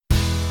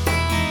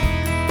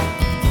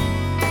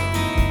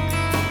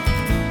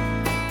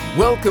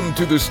Welcome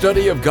to the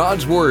study of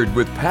God's Word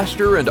with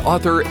pastor and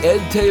author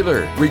Ed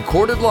Taylor,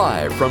 recorded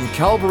live from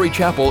Calvary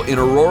Chapel in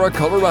Aurora,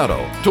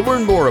 Colorado. To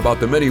learn more about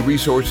the many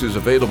resources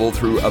available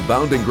through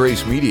Abounding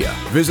Grace Media,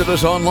 visit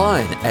us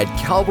online at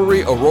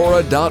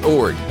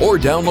calvaryaurora.org or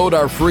download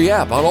our free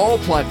app on all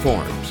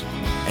platforms.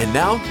 And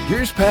now,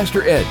 here's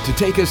Pastor Ed to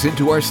take us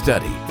into our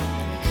study.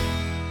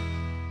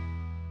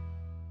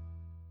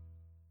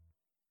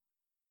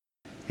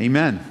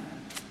 Amen.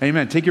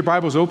 Amen. Take your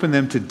Bibles, open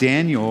them to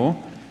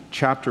Daniel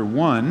chapter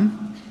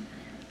 1.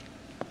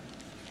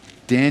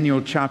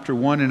 Daniel chapter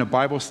 1 in a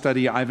Bible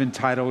study I've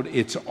entitled,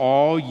 It's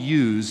All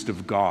Used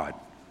of God.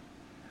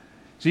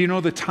 So you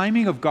know, the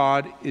timing of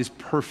God is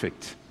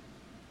perfect.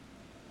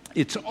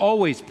 It's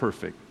always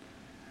perfect.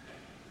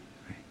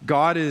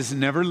 God is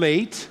never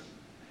late.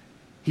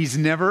 He's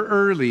never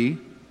early.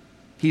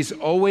 He's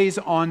always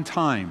on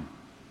time.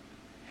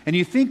 And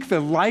you think the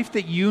life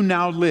that you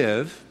now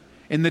live,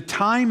 in the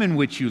time in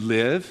which you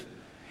live,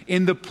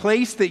 in the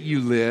place that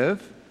you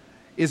live,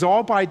 is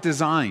all by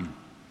design,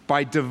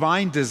 by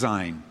divine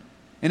design.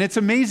 And it's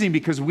amazing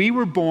because we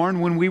were born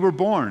when we were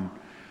born.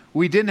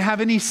 We didn't have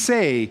any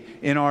say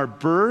in our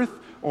birth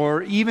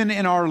or even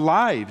in our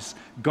lives.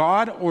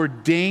 God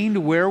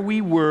ordained where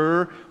we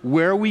were,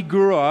 where we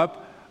grew up,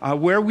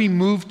 where we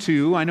moved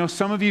to. I know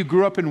some of you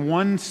grew up in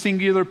one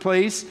singular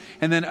place,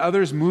 and then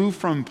others moved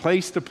from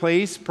place to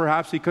place,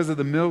 perhaps because of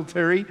the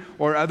military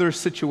or other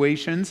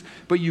situations.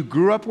 But you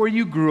grew up where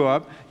you grew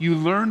up. You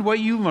learned what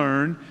you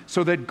learned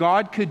so that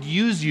God could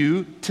use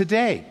you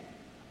today,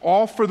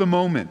 all for the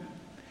moment.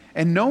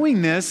 And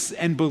knowing this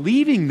and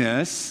believing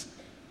this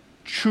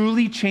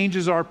truly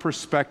changes our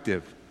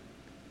perspective.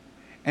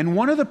 And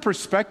one of the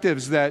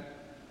perspectives that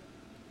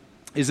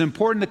is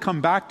important to come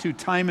back to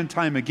time and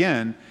time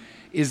again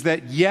is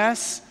that,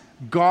 yes,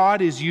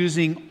 God is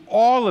using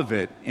all of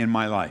it in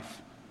my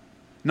life.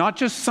 Not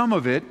just some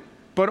of it,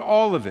 but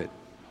all of it.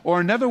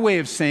 Or another way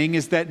of saying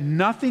is that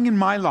nothing in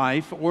my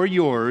life or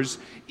yours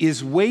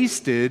is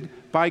wasted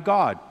by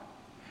God.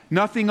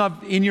 Nothing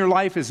in your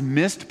life is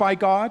missed by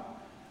God.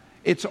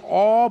 It's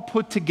all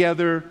put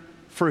together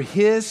for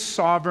His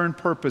sovereign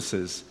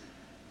purposes,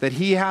 that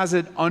He has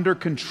it under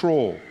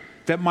control,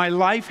 that my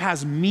life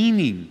has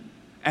meaning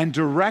and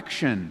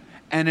direction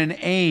and an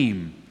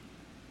aim.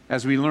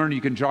 As we learn,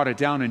 you can jot it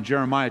down in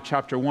Jeremiah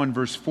chapter 1,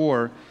 verse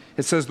 4.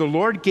 It says, "The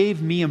Lord gave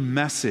me a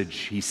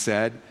message," He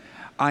said.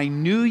 "I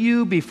knew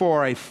you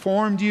before I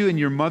formed you in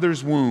your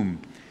mother's womb.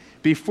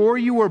 Before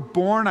you were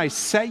born, I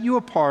set you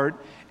apart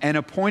and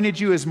appointed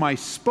you as my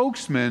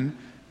spokesman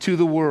to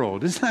the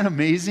world." Isn't that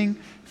amazing?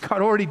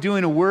 God already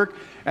doing a work.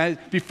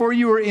 Before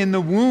you were in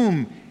the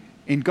womb,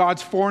 in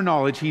God's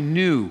foreknowledge, He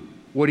knew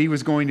what He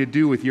was going to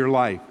do with your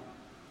life.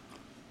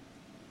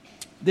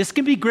 This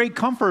can be great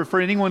comfort for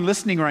anyone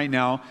listening right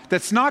now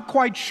that's not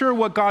quite sure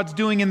what God's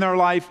doing in their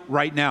life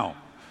right now,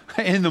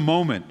 in the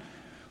moment.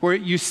 Where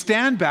you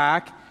stand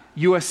back,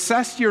 you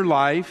assess your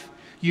life,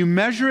 you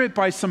measure it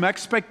by some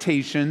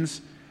expectations,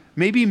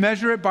 maybe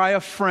measure it by a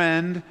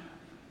friend,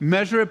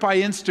 measure it by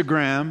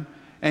Instagram,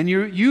 and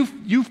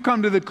you've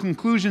come to the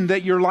conclusion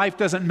that your life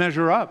doesn't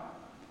measure up.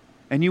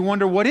 And you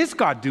wonder, what is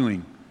God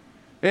doing?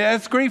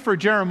 It's great for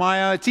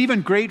Jeremiah. It's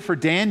even great for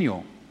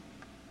Daniel.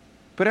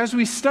 But as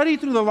we study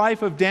through the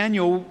life of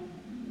Daniel,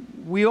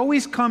 we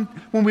always come,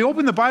 when we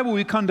open the Bible,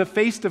 we come to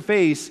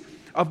face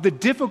of the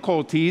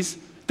difficulties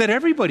that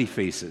everybody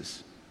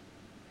faces.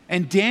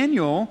 And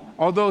Daniel,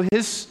 although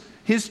his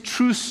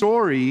true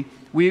story,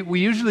 we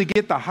usually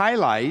get the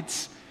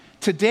highlights,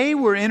 today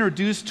we're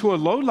introduced to a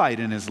lowlight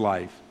in his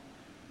life.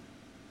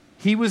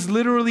 He was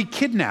literally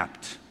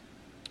kidnapped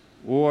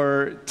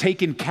or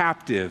taken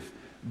captive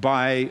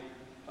by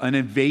an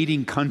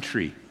invading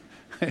country.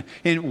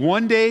 And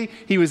one day,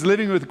 he was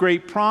living with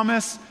great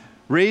promise,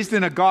 raised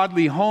in a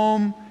godly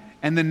home,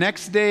 and the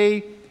next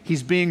day,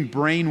 he's being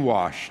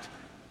brainwashed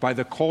by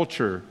the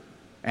culture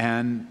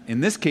and, in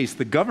this case,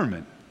 the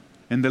government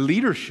and the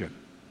leadership.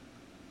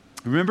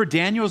 Remember,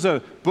 Daniel's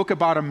a book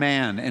about a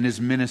man and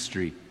his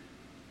ministry,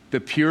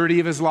 the purity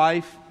of his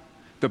life,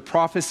 the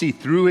prophecy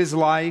through his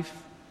life,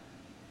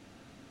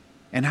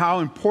 and how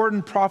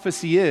important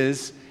prophecy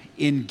is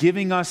in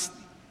giving us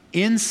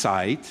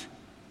insight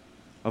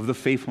of the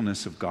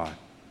faithfulness of God,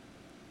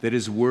 that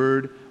His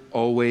word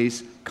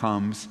always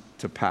comes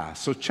to pass.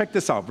 So check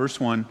this out, verse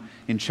 1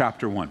 in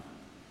chapter 1.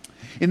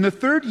 "In the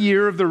 3rd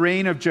year of the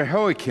reign of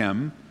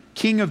Jehoiakim,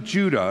 king of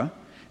Judah,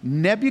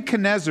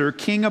 Nebuchadnezzar,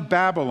 king of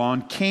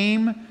Babylon,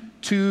 came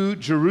to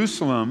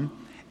Jerusalem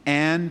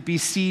and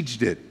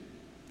besieged it.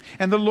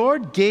 And the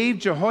Lord gave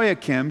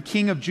Jehoiakim,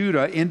 king of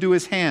Judah, into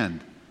his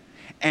hand,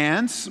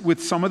 and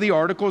with some of the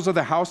articles of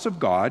the house of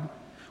God,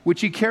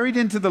 which he carried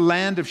into the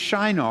land of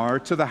Shinar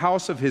to the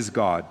house of his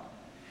God.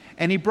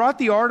 And he brought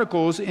the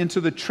articles into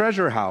the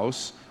treasure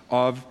house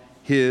of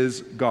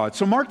his God."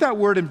 So mark that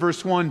word in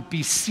verse 1,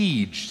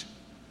 besieged.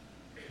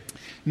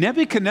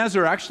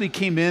 Nebuchadnezzar actually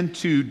came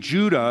into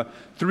Judah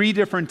 3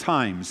 different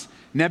times.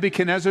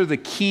 Nebuchadnezzar, the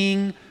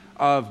king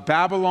of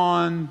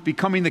Babylon,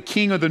 becoming the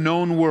king of the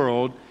known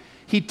world.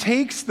 he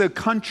takes the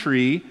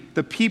country,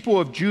 the people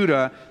of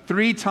Judah,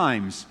 3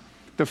 times.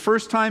 The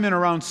first time in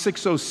around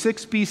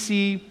 606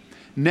 BC,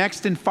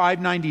 next in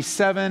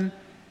 597,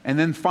 and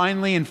then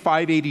finally in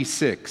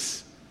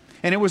 586.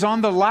 And it was on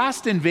the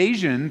last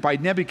invasion by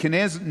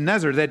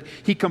Nebuchadnezzar that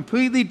he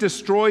completely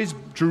destroys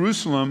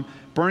Jerusalem,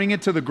 burning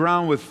it to the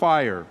ground with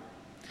fire.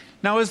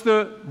 Now, as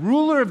the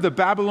ruler of the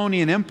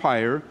Babylonian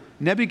Empire,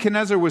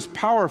 Nebuchadnezzar was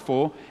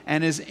powerful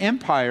and his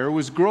empire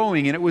was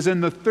growing. And it was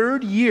in the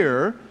 3rd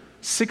year,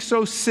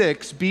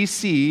 606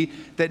 BC,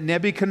 that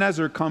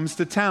Nebuchadnezzar comes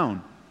to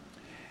town.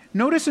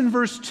 Notice in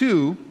verse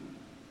 2,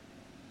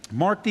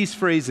 mark these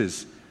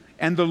phrases.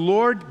 And the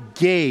Lord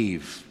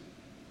gave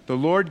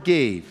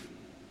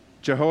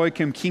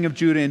Jehoiakim, king of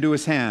Judah, into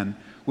his hand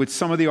with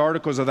some of the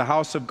articles of the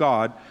house of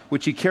God,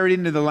 which he carried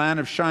into the land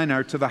of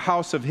Shinar to the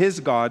house of his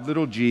God,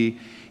 little g.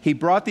 He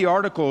brought the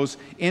articles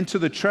into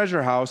the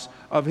treasure house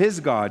of his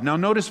God. Now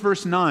notice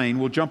verse 9.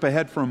 We'll jump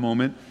ahead for a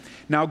moment.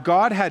 Now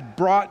God had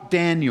brought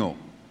Daniel.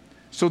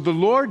 So the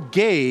Lord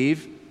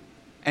gave,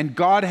 and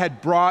God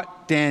had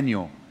brought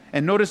Daniel.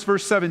 And notice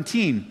verse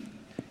 17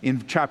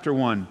 in chapter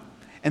 1.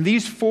 And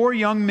these 4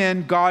 young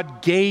men,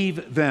 God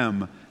gave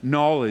them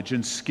knowledge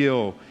and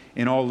skill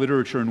in all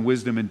literature and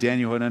wisdom, and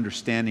Daniel had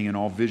understanding in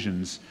all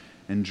visions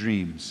and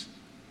dreams.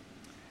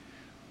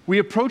 We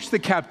approach the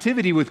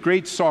captivity with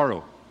great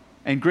sorrow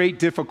and great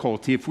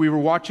difficulty. If we were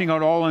watching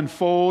it all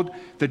unfold,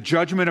 the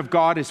judgment of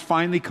God is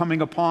finally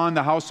coming upon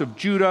the house of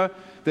Judah,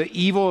 the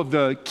evil of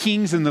the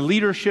kings and the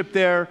leadership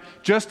there,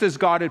 just as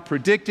God had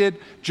predicted,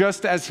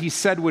 just as he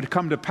said would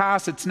come to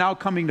pass. It's now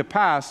coming to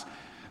pass.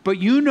 But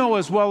you know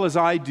as well as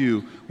I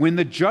do, when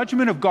the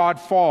judgment of God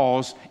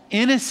falls,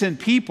 innocent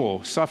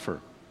people suffer.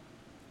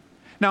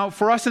 Now,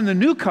 for us in the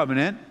new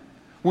covenant,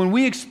 when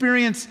we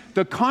experience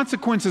the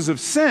consequences of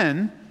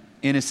sin,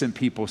 innocent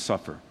people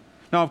suffer.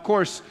 Now, of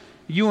course,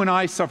 you and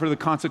I suffer the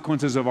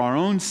consequences of our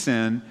own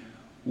sin.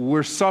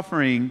 We're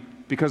suffering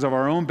because of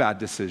our own bad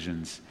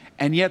decisions.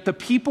 And yet the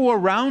people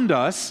around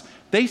us,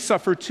 they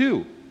suffer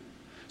too.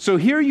 So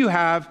here you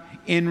have,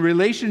 in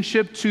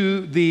relationship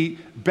to the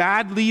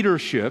bad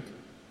leadership,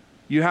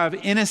 you have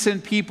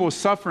innocent people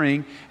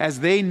suffering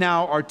as they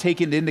now are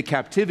taken into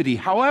captivity.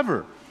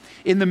 However,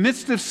 in the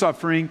midst of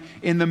suffering,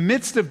 in the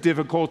midst of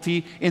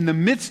difficulty, in the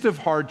midst of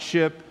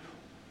hardship,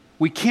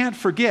 we can't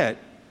forget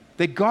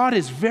that God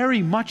is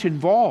very much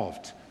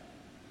involved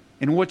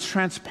in what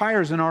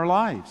transpires in our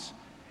lives.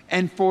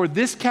 And for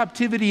this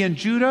captivity in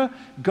Judah,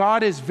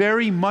 God is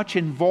very much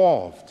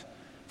involved.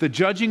 The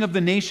judging of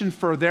the nation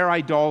for their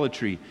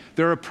idolatry,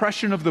 their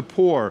oppression of the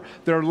poor,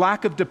 their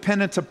lack of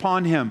dependence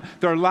upon Him,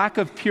 their lack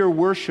of pure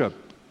worship.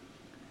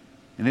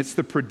 And it's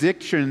the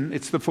prediction,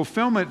 it's the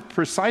fulfillment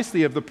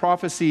precisely of the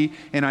prophecy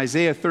in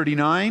Isaiah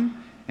 39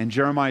 and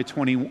Jeremiah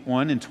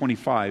 21 and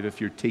 25,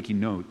 if you're taking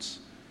notes.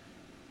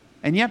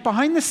 And yet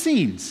behind the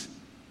scenes,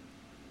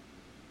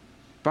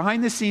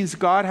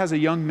 God has a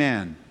young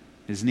man.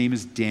 His name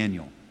is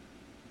Daniel,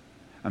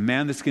 a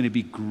man that's going to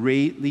be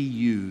greatly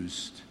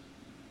used,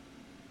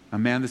 a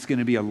man that's going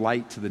to be a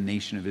light to the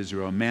nation of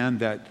Israel, a man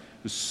that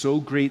was so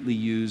greatly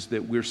used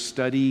that we're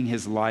studying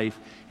his life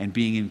and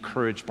being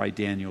encouraged by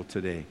Daniel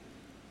today.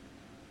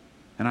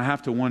 And I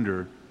have to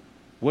wonder,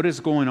 what is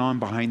going on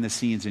behind the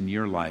scenes in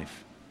your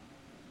life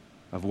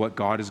of what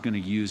God is going to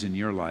use in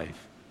your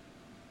life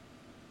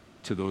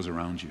to those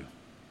around you?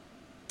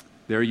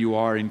 There you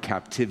are in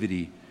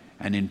captivity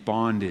and in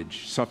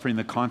bondage, suffering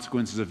the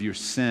consequences of your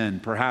sin,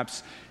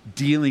 perhaps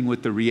dealing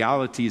with the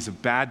realities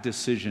of bad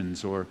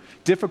decisions or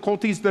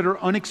difficulties that are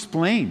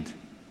unexplained.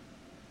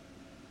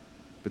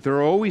 But there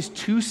are always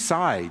 2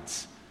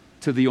 sides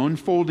to the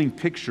unfolding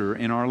picture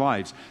in our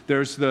lives.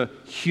 There's the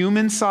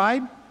human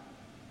side,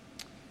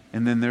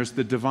 and then there's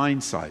the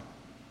divine side.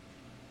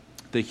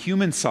 The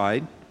human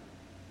side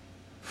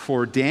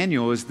for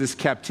Daniel is this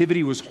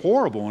captivity was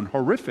horrible and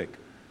horrific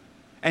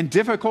and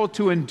difficult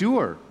to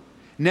endure.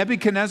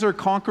 Nebuchadnezzar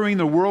conquering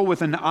the world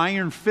with an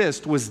iron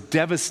fist was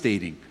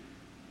devastating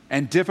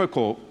and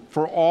difficult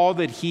for all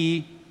that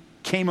he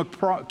came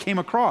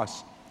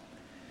across.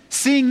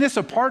 Seeing this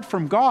apart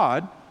from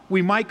God,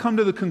 we might come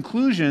to the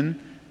conclusion,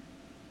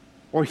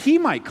 or he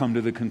might come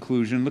to the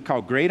conclusion, look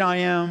how great I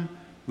am,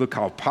 look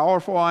how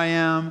powerful I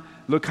am,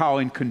 look how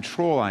in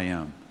control I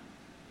am.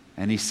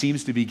 And he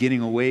seems to be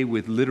getting away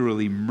with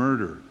literally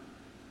murder.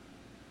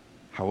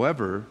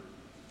 However,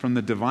 from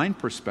the divine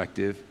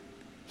perspective,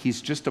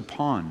 he's just a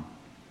pawn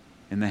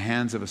in the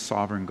hands of a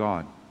sovereign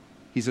God.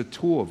 He's a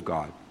tool of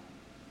God.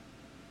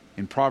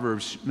 In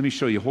Proverbs, let me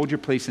show you. Hold your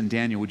place in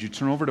Daniel. Would you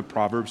turn over to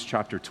Proverbs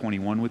chapter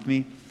 21 with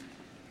me?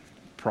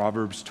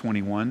 Proverbs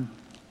 21.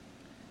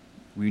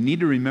 We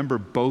need to remember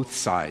both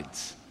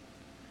sides.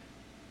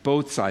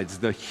 Both sides,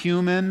 the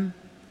human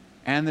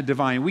and the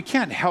divine. We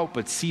can't help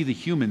but see the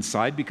human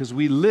side because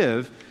we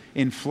live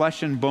in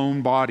flesh and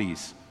bone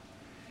bodies.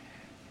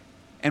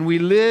 And we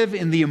live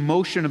in the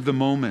emotion of the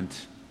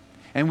moment.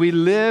 And we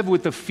live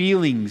with the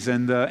feelings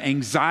and the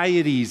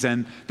anxieties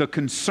and the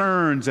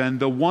concerns and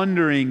the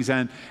wonderings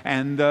and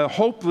the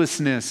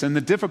hopelessness and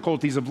the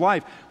difficulties of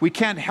life. We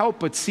can't help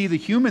but see the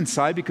human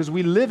side because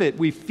we live it,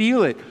 we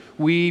feel it,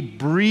 we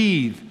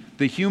breathe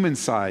the human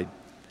side.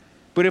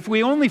 But if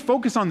we only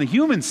focus on the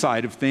human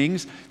side of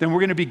things, then we're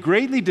going to be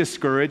greatly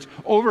discouraged,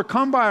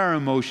 overcome by our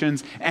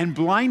emotions, and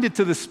blinded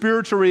to the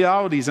spiritual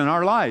realities in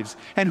our lives.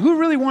 And who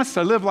really wants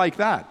to live like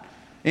that?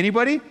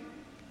 Anybody?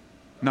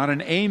 Not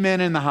an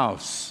amen in the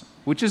house,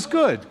 which is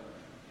good.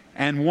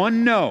 And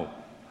one no.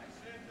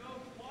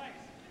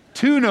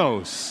 Two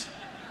no's.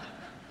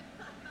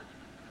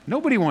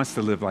 Nobody wants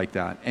to live like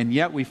that. And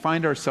yet we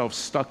find ourselves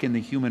stuck in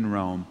the human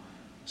realm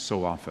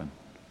so often.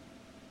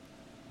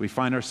 We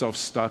find ourselves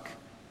stuck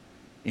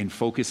in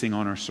focusing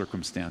on our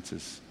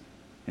circumstances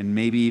and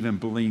maybe even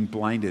being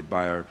blinded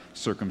by our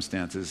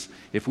circumstances.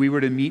 If we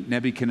were to meet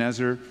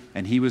Nebuchadnezzar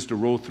and he was to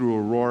roll through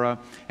Aurora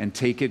and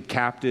take it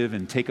captive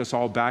and take us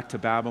all back to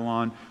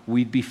Babylon,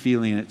 we'd be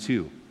feeling it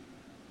too.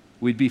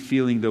 We'd be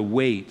feeling the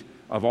weight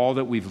of all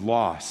that we've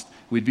lost.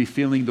 We'd be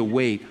feeling the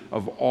weight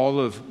of all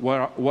of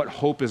what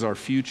hope is our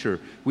future.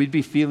 We'd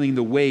be feeling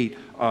the weight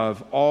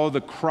of all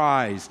the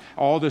cries,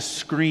 all the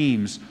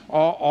screams,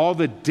 all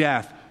the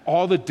death,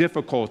 all the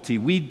difficulty.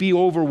 We'd be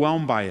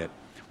overwhelmed by it.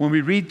 When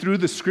we read through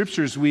the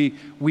scriptures, we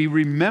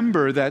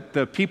remember that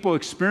the people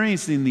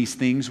experiencing these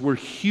things were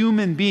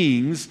human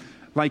beings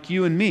like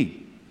you and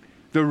me.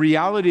 The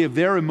reality of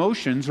their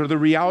emotions or the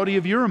reality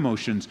of your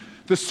emotions.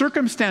 The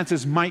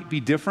circumstances might be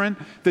different.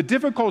 The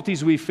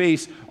difficulties we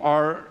face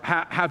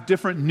have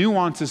different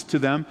nuances to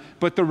them,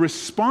 but the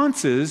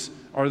responses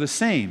are the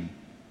same.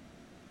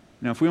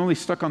 Now, if we only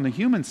stuck on the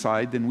human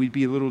side, then we'd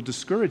be a little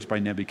discouraged by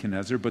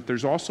Nebuchadnezzar, but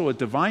there's also a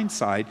divine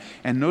side.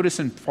 And notice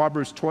in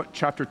Proverbs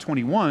chapter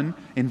 21,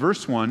 in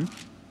verse 1,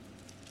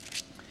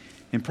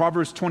 in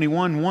Proverbs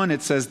 21:1,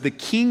 it says, the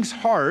king's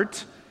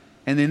heart,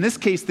 and in this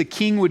case, the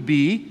king would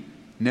be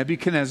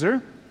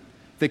Nebuchadnezzar.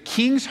 The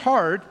king's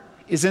heart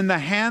is in the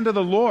hand of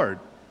the Lord,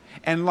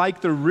 and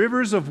like the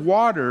rivers of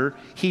water,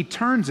 he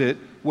turns it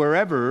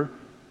wherever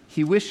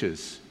he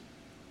wishes.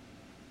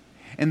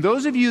 And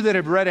those of you that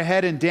have read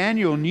ahead in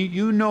Daniel,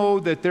 you know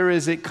that there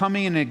is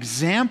coming an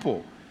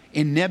example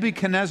in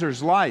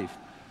Nebuchadnezzar's life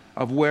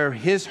of where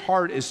his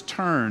heart is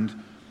turned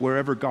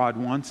wherever God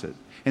wants it.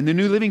 In the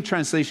New Living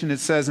Translation, it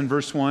says in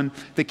verse 1,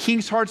 the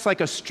king's heart's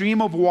like a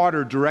stream of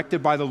water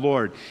directed by the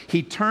Lord.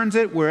 He turns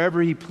it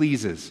wherever he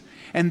pleases.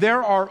 And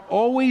there are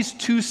always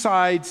two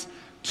sides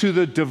to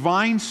the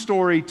divine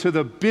story, to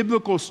the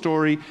biblical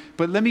story.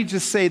 But let me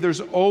just say,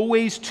 there's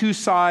always two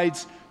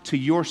sides to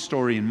your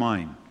story and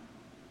mine.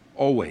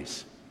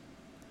 Always.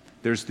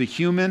 There's the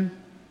human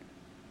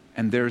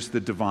and there's the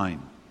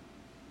divine.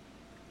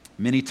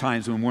 Many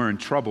times when we're in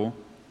trouble,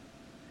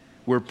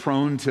 we're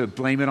prone to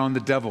blame it on the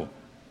devil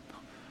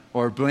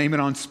or blame it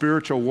on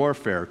spiritual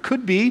warfare.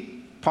 Could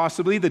be,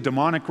 possibly, the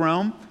demonic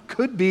realm.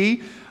 Could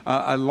be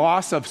a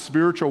loss of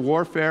spiritual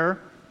warfare.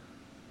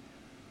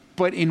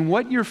 But in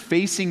what you're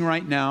facing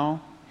right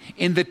now,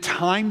 in the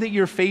time that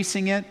you're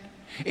facing it,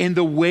 in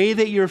the way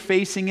that you're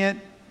facing it,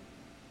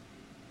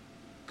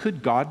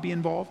 could God be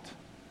involved?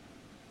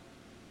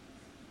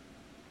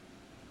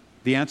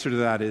 The answer to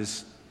that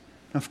is,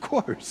 of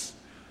course.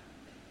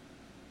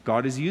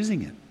 God is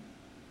using it.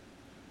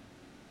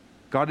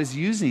 God is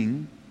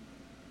using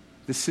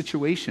the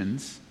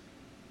situations,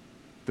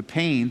 the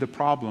pain, the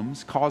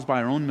problems caused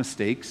by our own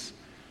mistakes,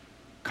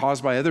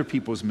 caused by other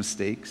people's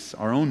mistakes,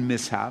 our own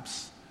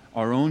mishaps,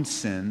 our own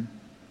sin.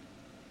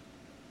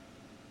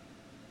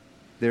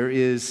 There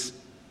is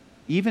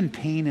even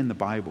pain in the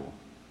Bible.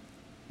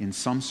 In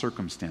some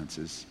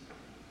circumstances,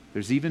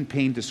 there's even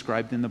pain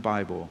described in the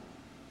Bible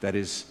that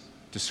is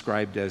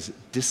described as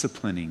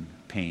disciplining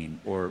pain,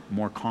 or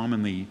more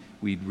commonly,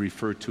 we'd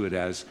refer to it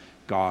as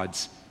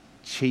God's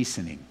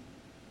chastening.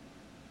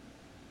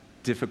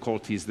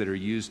 Difficulties that are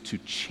used to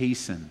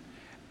chasten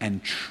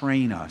and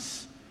train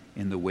us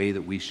in the way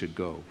that we should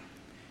go.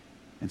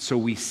 And so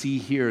we see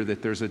here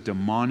that there's a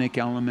demonic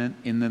element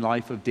in the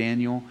life of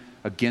Daniel,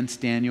 against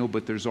Daniel,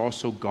 but there's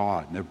also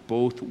God. They're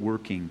both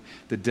working.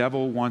 The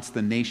devil wants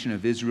the nation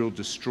of Israel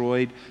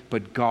destroyed,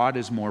 but God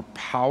is more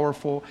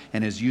powerful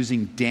and is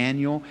using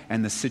Daniel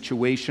and the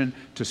situation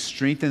to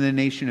strengthen the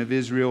nation of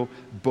Israel.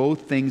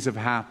 Both things have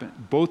happened.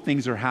 Both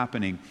things are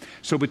happening.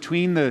 So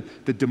between the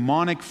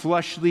demonic,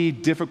 fleshly,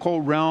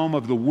 difficult realm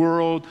of the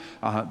world,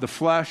 the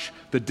flesh,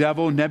 the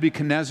devil,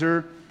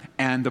 Nebuchadnezzar,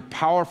 and the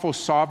powerful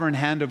sovereign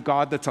hand of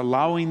God that's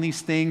allowing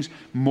these things,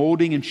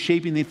 molding and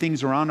shaping the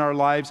things around our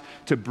lives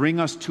to bring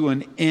us to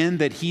an end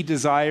that he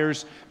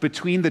desires.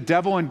 Between the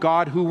devil and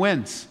God, who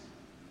wins?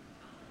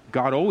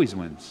 God always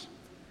wins.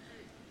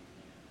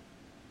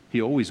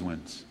 He always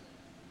wins.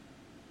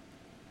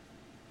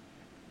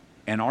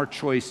 And our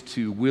choice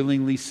to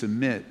willingly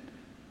submit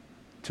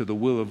to the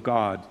will of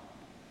God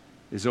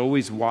is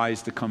always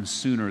wise to come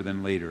sooner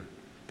than later.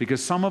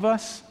 Because some of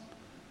us,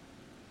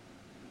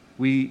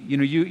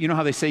 you know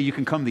how they say you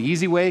can come the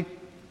easy way?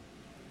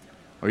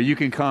 Or you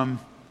can come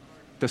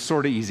the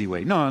sort of easy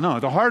way. No,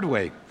 the hard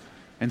way.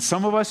 And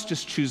some of us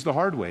just choose the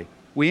hard way.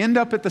 We end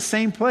up at the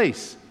same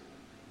place,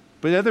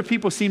 but other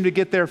people seem to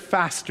get there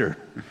faster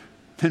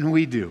than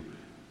we do.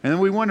 And then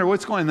we wonder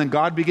what's going on. And then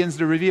God begins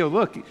to reveal,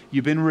 look,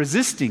 you've been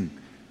resisting.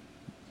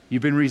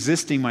 You've been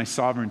resisting my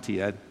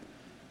sovereignty, Ed.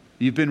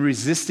 You've been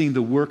resisting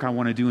the work I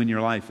want to do in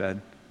your life,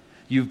 Ed.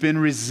 You've been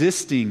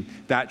resisting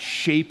that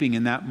shaping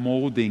and that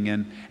molding.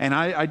 And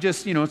I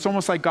just, it's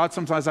almost like God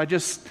sometimes,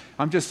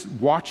 I'm just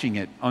watching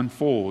it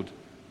unfold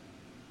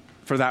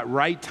for that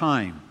right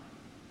time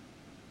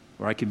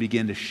where I can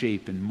begin to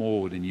shape and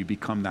mold, and you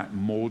become that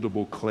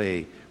moldable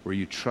clay where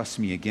you trust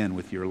me again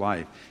with your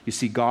life. You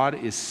see, God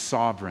is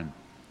sovereign.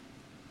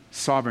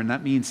 Sovereign,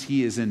 that means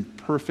he is in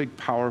perfect,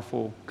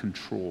 powerful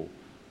control.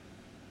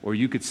 Or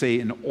you could say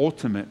in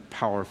ultimate,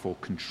 powerful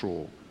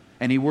control.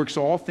 And he works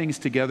all things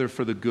together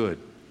for the good.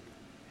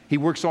 He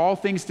works all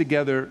things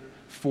together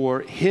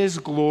for his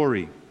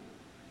glory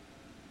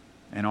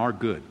and our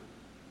good.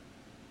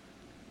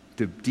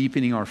 To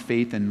deepening our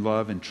faith and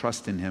love and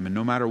trust in him. And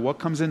no matter what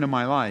comes into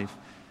my life,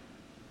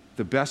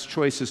 the best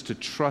choice is to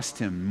trust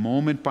him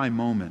moment by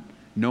moment,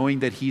 knowing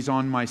that he's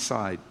on my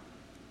side.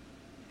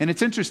 And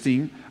it's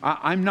interesting,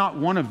 I'm not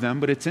one of them,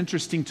 but it's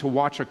interesting to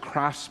watch a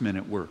craftsman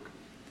at work.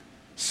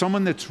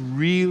 Someone that's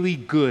really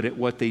good at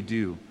what they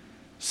do.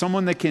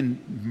 Someone that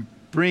can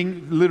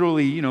bring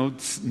literally,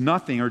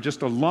 nothing or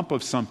just a lump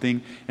of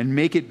something and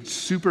make it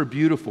super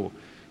beautiful.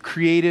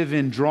 Creative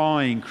in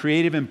drawing,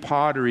 creative in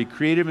pottery,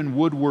 creative in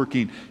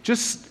woodworking,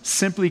 just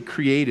simply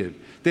creative.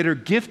 That are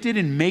gifted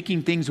in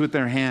making things with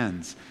their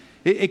hands.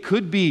 It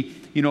could be,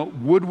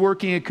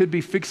 woodworking, it could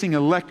be fixing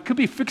it could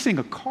be fixing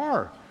a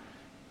car.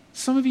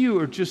 Some of you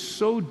are just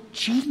so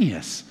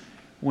genius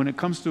when it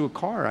comes to a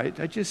car. I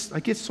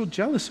get so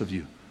jealous of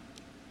you.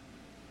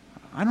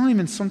 I don't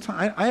even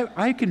sometimes,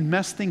 I can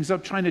mess things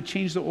up trying to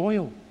change the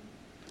oil.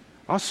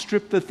 I'll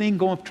strip the thing,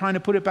 go up trying to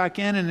put it back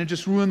in, and it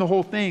just ruin the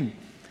whole thing.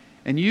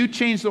 And you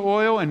change the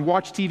oil and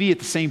watch TV at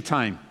the same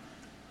time.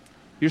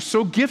 You're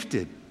so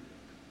gifted,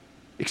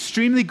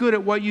 extremely good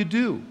at what you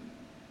do.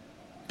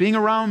 Being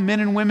around men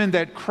and women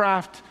that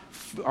craft,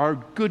 are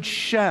good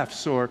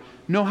chefs, or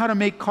know how to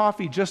make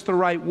coffee just the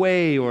right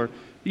way, or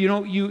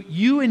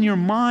you in your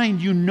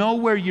mind, you know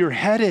where you're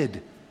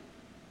headed.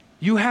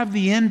 You have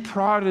the end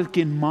product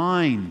in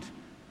mind.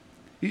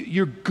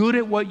 You're good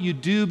at what you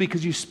do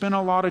because you spend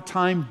a lot of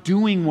time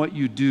doing what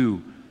you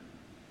do.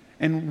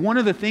 And one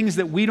of the things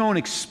that we don't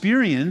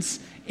experience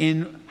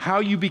in how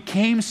you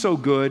became so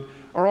good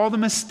are all the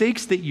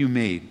mistakes that you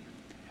made.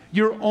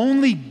 You're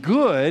only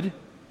good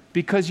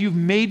because you've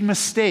made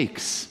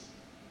mistakes.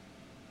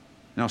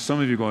 Now,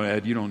 some of you go,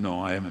 Ed, you don't know,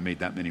 I haven't made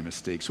that many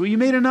mistakes. Well, you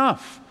made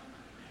enough.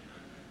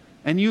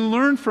 And you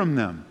learn from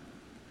them.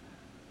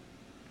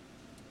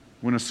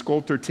 When a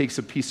sculptor takes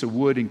a piece of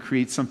wood and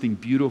creates something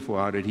beautiful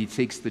out of it, he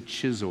takes the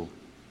chisel,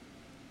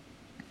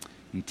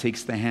 he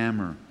takes the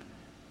hammer,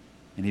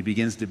 and he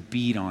begins to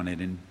beat on it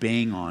and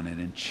bang on it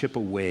and chip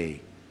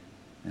away.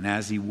 And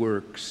as he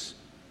works,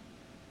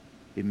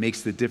 it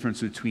makes the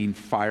difference between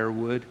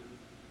firewood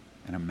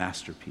and a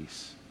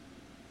masterpiece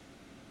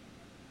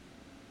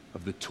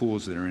of the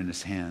tools that are in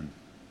his hand,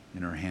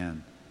 in her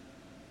hand.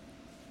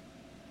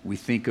 We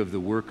think of the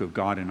work of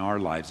God in our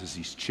lives as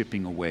he's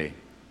chipping away,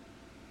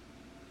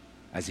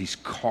 as he's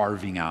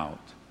carving out.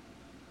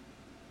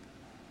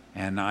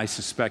 And I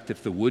suspect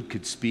if the wood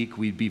could speak,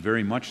 we'd be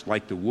very much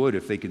like the wood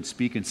if they can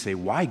speak and say,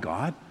 why,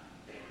 God?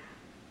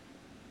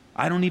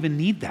 I don't even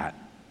need that.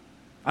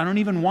 I don't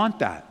even want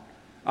that.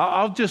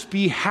 I'll just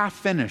be half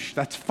finished.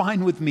 That's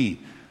fine with me.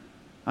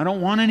 I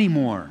don't want any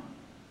more.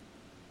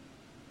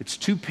 It's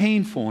too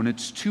painful and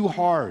it's too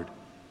hard.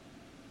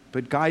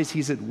 But guys,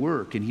 he's at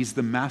work and he's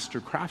the master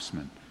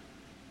craftsman.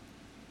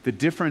 The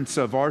difference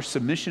of our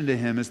submission to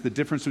him is the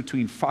difference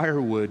between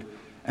firewood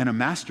and a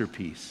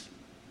masterpiece.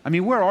 I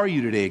mean, where are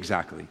you today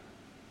exactly?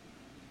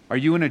 Are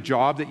you in a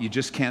job that you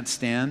just can't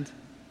stand?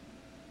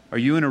 Are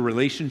you in a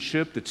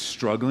relationship that's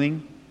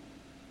struggling?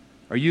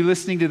 Are you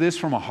listening to this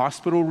from a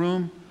hospital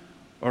room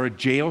or a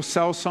jail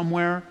cell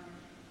somewhere?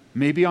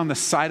 Maybe on the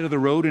side of the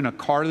road in a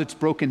car that's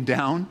broken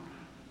down?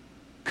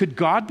 Could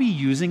God be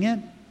using it?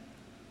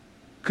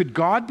 Could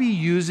God be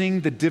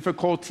using the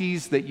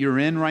difficulties that you're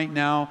in right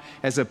now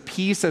as a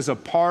piece, as a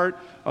part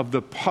of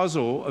the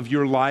puzzle of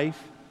your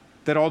life?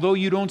 That although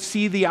you don't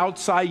see the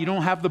outside, you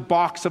don't have the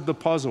box of the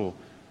puzzle,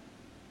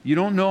 you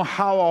don't know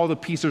how all the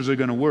pieces are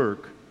going to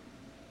work,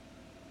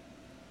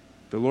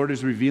 the Lord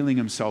is revealing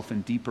himself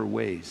in deeper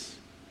ways.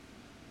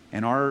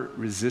 And our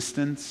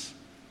resistance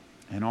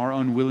and our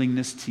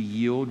unwillingness to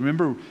yield.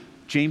 Remember,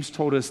 James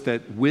told us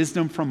that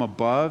wisdom from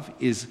above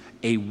is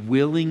a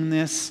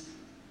willingness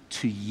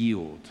to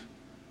yield,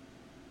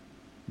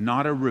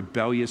 not a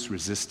rebellious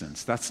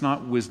resistance. That's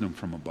not wisdom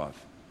from above.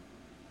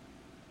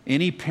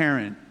 Any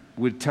parent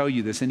would tell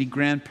you this, any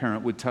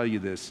grandparent would tell you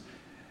this,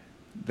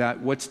 that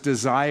what's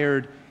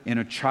desired in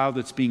a child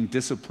that's being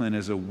disciplined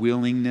is a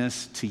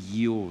willingness to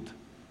yield.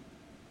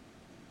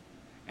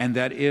 And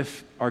that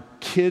if our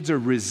kids are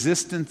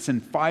resistant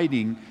and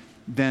fighting,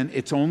 then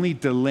it's only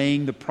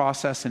delaying the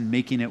process and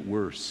making it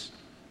worse.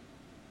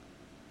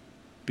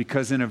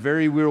 because in a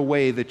very real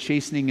way, the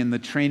chastening and the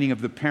training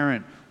of the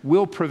parent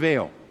will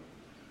prevail.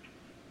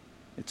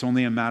 It's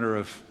only a matter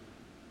of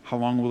how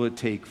long will it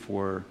take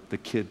for the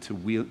kid to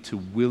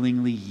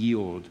willingly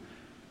yield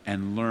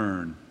and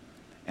learn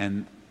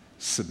and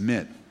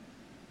submit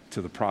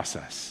to the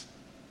process.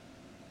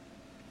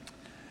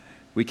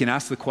 We can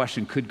ask the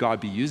question, could God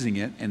be using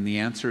it? And the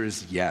answer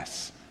is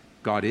yes,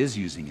 God is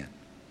using it.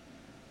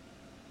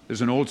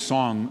 There's an old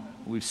song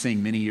we've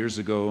sang many years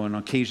ago. On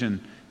occasion,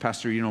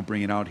 Pastor, you don't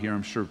bring it out here.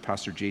 I'm sure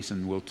Pastor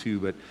Jason will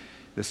too. But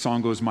the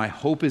song goes, "My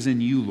hope is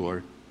in you,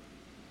 Lord.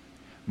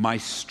 My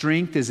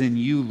strength is in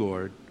you,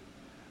 Lord.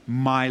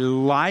 My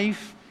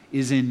life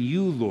is in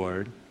you,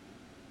 Lord.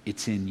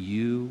 It's in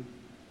you.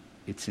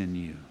 It's in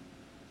you."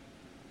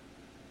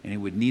 And it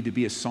would need to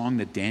be a song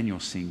that Daniel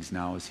sings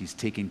now as he's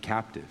taken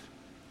captive.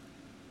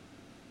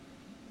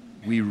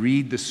 We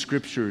read the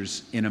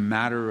scriptures in a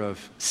matter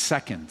of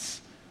seconds.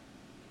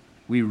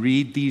 We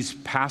read these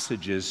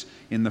passages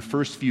in the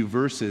first few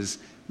verses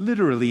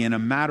literally in a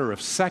matter of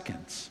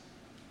seconds.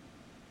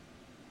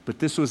 But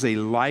this was a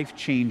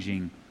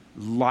life-changing,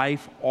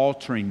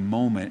 life-altering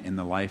moment in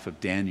the life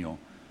of Daniel,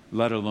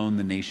 let alone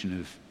the nation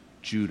of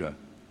Judah,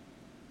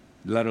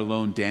 let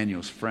alone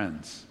Daniel's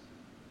friends.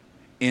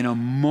 In a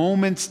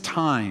moment's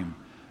time,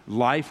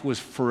 life was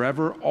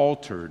forever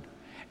altered.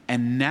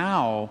 And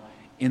now,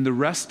 in the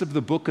rest of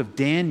the book of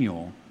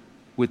Daniel,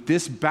 with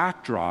this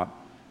backdrop,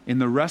 in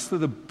the rest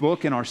of the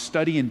book and our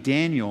study in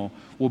Daniel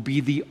will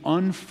be the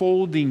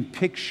unfolding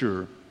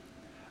picture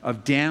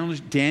of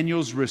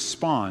Daniel's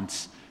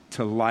response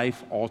to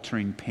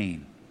life-altering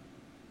pain,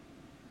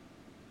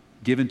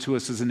 given to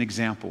us as an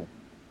example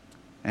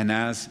and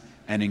as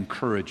an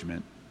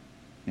encouragement.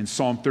 In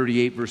Psalm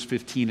 38, verse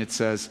 15, it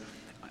says,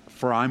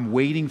 "For I'm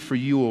waiting for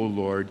you, O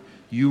Lord.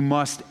 You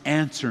must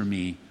answer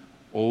me,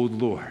 O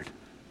Lord,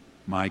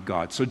 my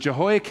God." So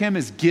Jehoiakim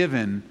is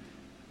given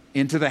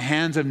into the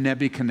hands of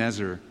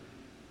Nebuchadnezzar,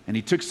 and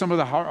he took some of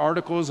the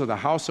articles of the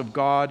house of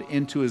God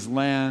into his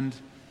land.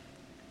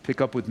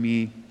 Pick up with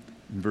me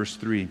in verse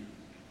 3.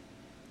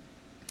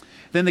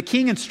 "Then the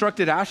king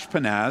instructed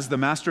Ashpenaz, the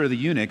master of the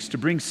eunuchs, to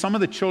bring some of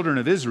the children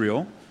of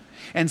Israel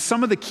and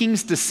some of the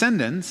king's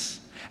descendants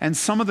and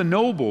some of the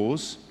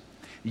nobles,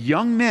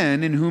 young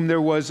men in whom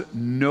there was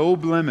no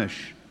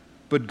blemish,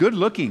 but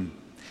good-looking,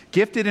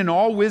 gifted in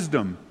all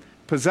wisdom,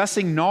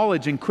 possessing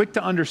knowledge and quick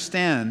to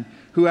understand,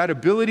 who had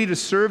ability to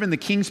serve in the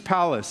king's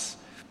palace,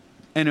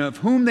 and of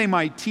whom they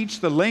might teach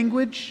the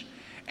language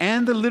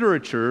and the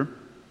literature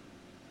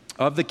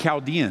of the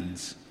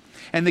Chaldeans.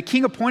 And the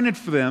king appointed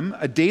for them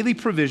a daily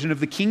provision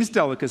of the king's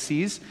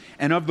delicacies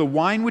and of the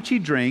wine which he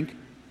drank,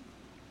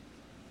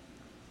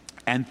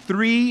 and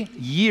 3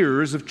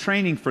 years of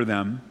training for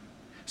them,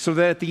 so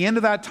that at the end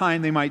of that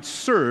time they might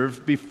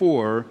serve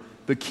before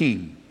the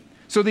king."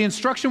 So the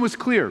instruction was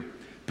clear.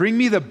 Bring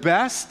me the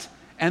best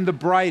and the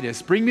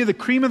brightest. Bring me the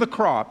cream of the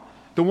crop,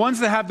 the ones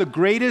that have the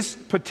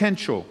greatest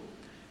potential.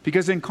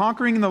 Because in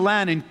conquering the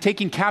land and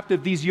taking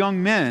captive these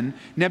young men,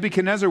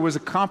 Nebuchadnezzar was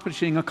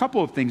accomplishing a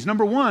couple of things.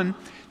 Number one,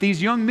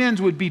 these young men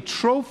would be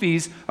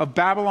trophies of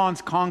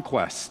Babylon's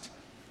conquest.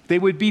 They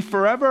would be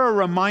forever a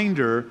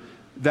reminder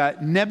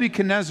that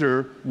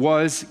Nebuchadnezzar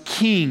was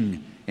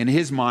king in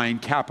his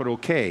mind, capital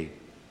K.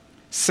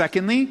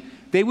 Secondly,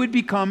 they would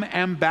become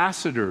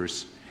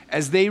ambassadors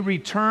as they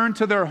return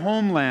to their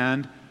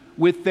homeland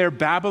with their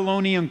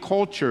Babylonian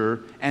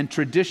culture and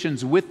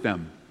traditions with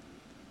them.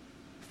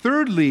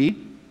 Thirdly,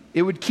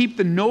 it would keep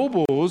the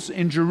nobles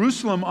in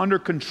Jerusalem under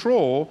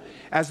control,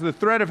 as the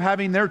threat of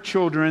having their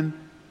children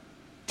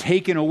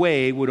taken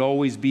away would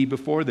always be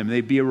before them.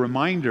 They'd be a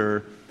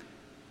reminder,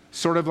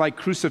 sort of like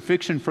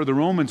crucifixion for the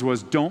Romans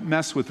was, don't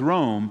mess with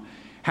Rome.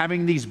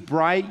 Having these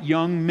bright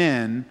young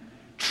men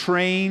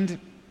trained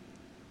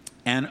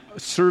and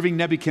serving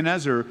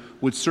Nebuchadnezzar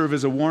would serve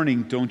as a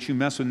warning, don't you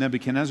mess with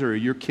Nebuchadnezzar or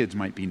your kids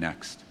might be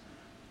next.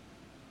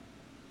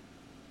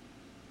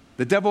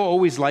 The devil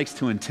always likes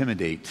to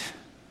intimidate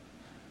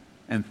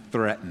and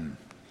threaten.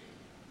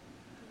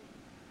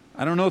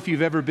 I don't know if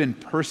you've ever been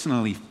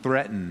personally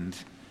threatened.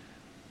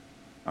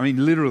 I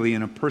mean, literally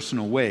in a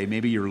personal way.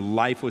 Maybe your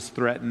life was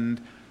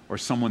threatened or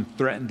someone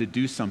threatened to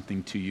do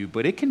something to you,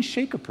 but it can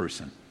shake a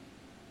person.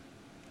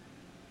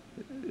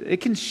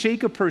 It can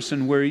shake a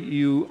person where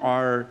you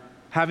are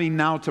having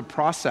now to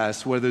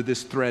process whether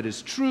this threat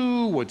is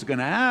true, what's going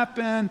to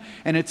happen,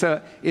 and it's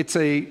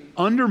a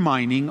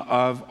undermining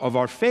of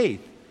our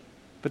faith.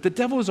 But the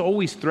devil is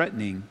always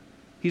threatening.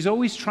 He's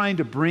always trying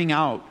to bring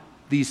out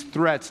these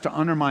threats to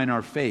undermine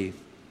our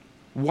faith,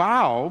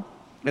 while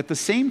at the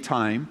same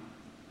time,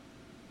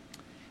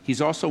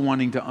 he's also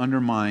wanting to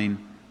undermine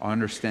our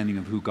understanding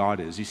of who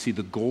God is. You see,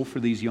 the goal for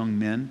these young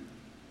men,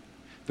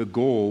 the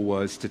goal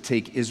was to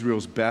take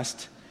Israel's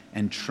best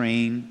and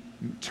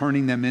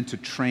turning them into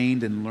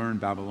trained and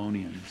learned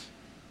Babylonians.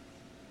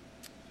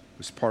 It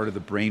was part of the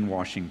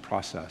brainwashing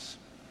process.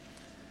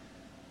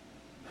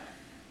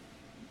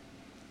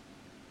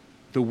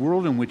 The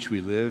world in which we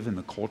live and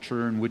the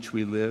culture in which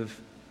we live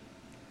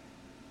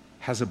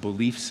has a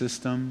belief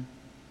system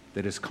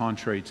that is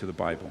contrary to the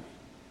Bible.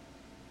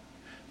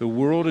 the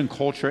world and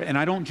culture, and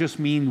I don't just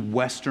mean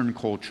Western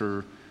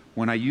culture.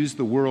 When I use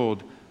the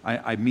world,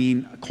 I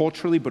mean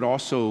culturally, but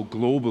also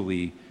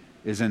globally,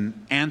 is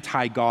an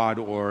anti-God,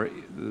 or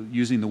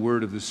using the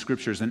word of the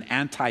scriptures, an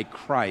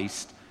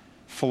anti-Christ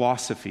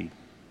philosophy.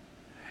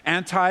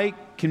 Anti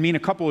can mean a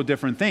couple of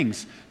different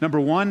things. Number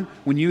one,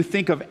 when you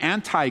think of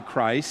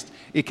anti-Christ,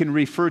 it can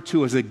refer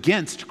to as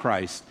against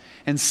Christ.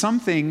 And some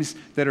things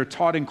that are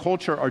taught in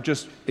culture are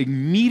just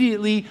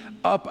immediately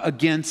up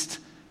against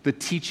the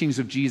teachings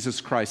of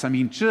Jesus Christ. I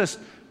mean, just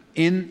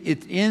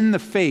in the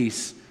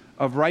face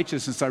of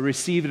righteousness. I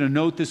received a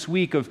note this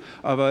week of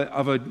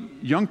a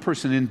young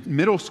person in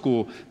middle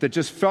school that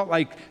just felt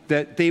like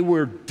that they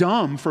were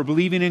dumb for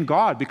believing in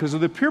God because of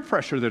the peer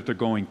pressure that they're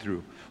going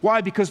through. Why?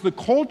 Because the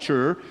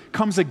culture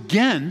comes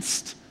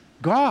against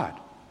God.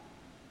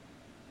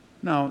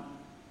 Now,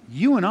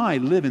 you and I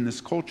live in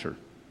this culture.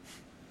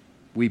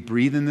 We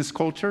breathe in this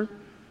culture.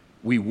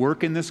 We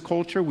work in this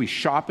culture. We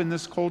shop in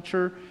this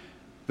culture.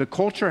 The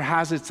culture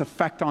has its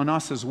effect on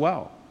us as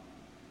well.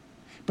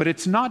 But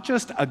it's not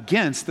just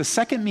against. The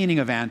second meaning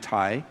of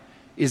anti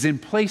is in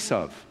place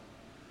of.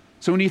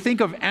 So when you think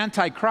of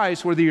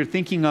antichrist, whether you're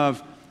thinking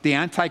of the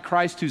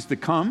antichrist who's to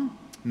come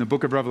in the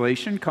book of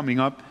Revelation, coming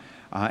up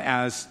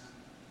as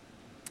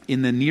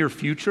in the near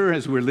future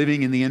as we're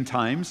living in the end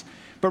times.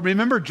 But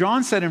remember,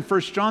 John said in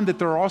 1 John that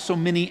there are also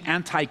many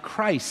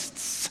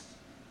antichrists.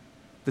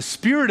 The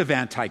spirit of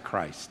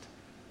antichrist.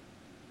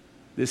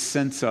 This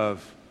sense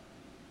of,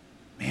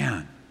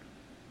 man,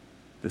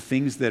 the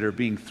things that are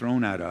being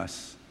thrown at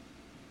us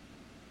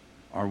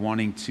are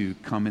wanting to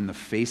come in the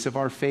face of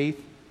our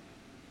faith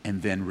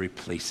and then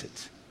replace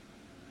it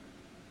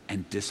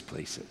and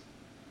displace it.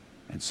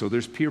 And so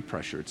there's peer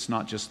pressure. It's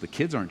not just, the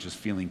kids aren't just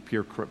feeling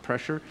peer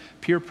pressure.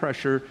 Peer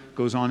pressure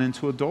goes on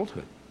into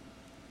adulthood.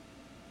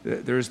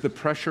 There's the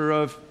pressure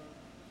of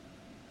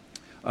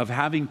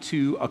having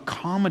to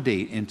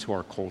accommodate into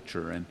our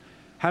culture and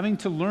having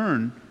to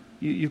learn.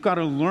 You've got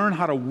to learn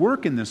how to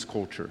work in this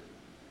culture,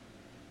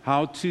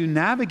 how to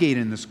navigate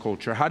in this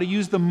culture, how to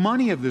use the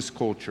money of this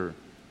culture.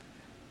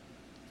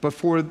 But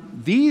for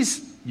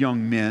these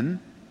young men,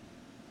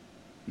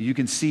 you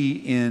can see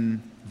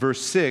in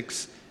verse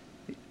 6,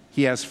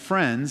 he has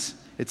friends.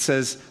 It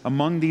says,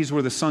 among these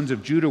were the sons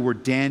of Judah were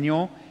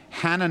Daniel,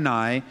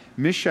 Hanani,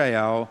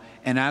 Mishael,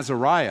 and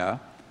Azariah.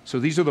 So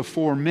these are the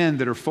four men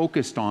that are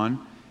focused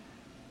on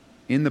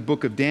in the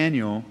book of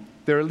Daniel.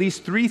 There are at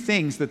least three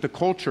things that the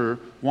culture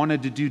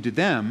wanted to do to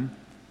them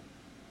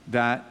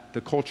that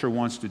the culture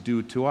wants to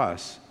do to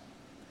us.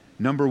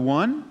 Number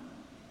one,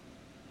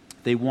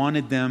 they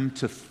wanted them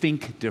to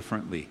think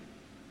differently.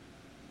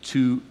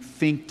 To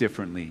think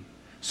differently.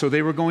 So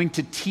they were going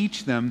to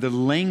teach them the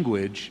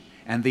language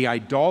and the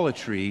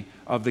idolatry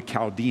of the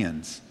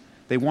Chaldeans.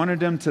 They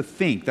wanted them to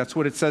think. That's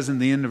what it says in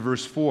the end of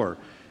verse 4.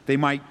 They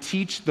might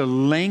teach the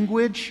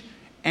language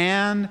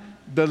and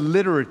the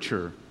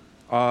literature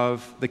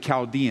of the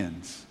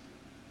Chaldeans.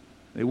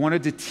 They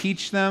wanted to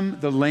teach them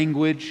the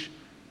language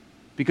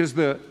because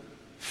the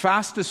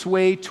fastest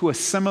way to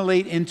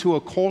assimilate into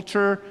a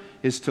culture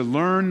is to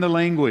learn the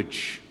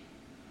language.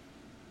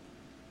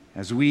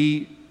 As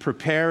we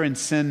prepare and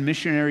send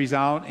missionaries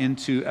out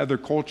into other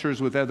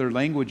cultures with other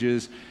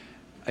languages,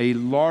 a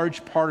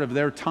large part of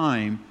their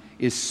time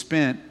is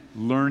spent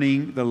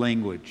learning the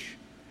language.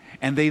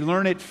 And they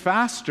learn it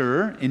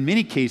faster, in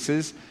many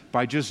cases,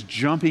 by just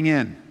jumping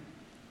in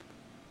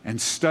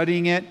and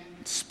studying it,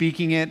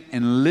 speaking it,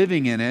 and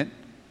living in it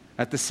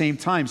at the same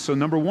time. So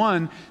number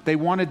one, they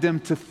wanted them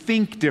to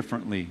think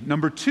differently.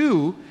 Number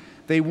two,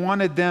 they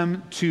wanted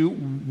them to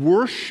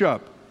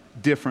worship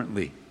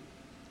differently.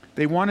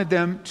 They wanted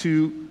them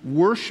to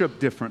worship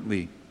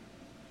differently.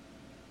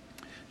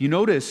 You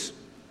notice,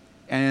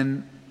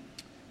 and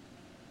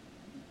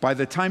by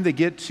the time they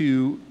get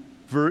to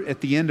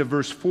at the end of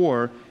verse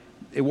 4,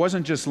 it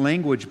wasn't just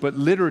language, but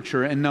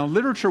literature. And now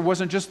literature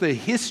wasn't just the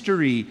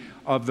history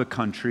of the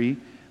country,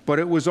 but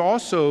it was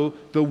also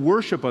the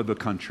worship of the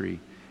country.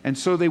 And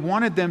so they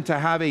wanted them to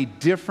have a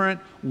different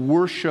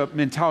worship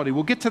mentality.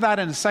 We'll get to that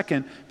in a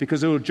second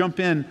because it will jump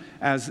in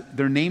as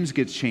their names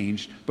get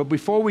changed. But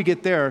before we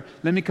get there,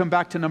 let me come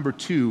back to number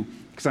 2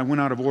 because I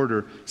went out of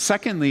order.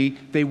 Secondly,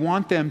 they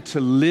want them to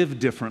live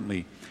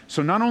differently.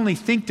 So not only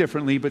think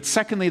differently, but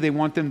secondly, they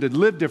want them to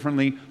live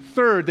differently.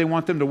 Third, they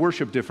want them to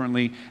worship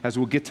differently, as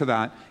we'll get to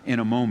that in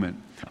a moment.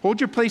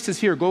 Hold your places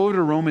here. Go over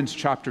to Romans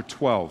chapter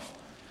 12.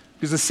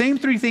 Because the same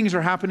three things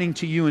are happening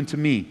to you and to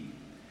me.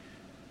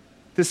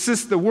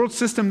 The world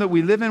system that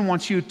we live in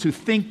wants you to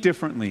think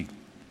differently.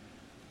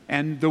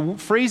 And the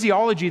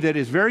phraseology that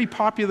is very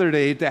popular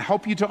today to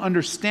help you to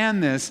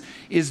understand this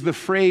is the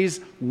phrase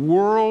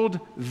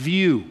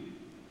worldview.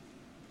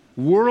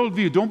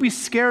 Worldview. Don't be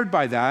scared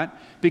by that,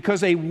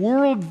 because a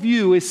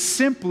worldview is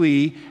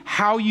simply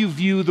how you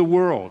view the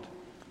world.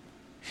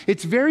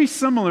 It's very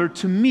similar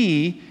to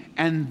me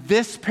and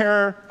this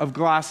pair of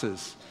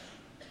glasses.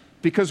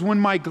 Because when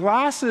my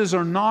glasses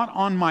are not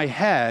on my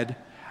head,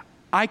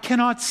 I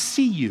cannot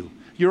see you.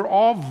 You're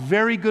all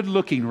very good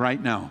looking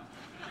right now.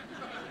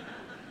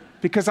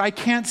 Because I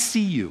can't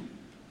see you.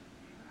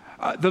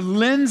 The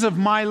lens of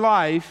my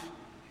life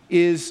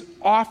is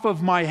off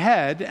of my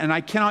head, and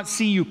I cannot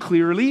see you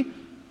clearly.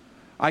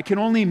 I can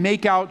only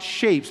make out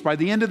shapes. By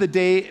the end of the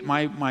day,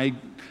 my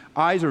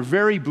eyes are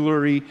very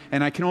blurry,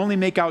 and I can only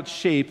make out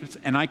shapes,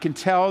 and I can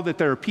tell that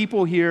there are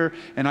people here,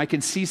 and I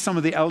can see some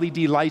of the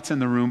LED lights in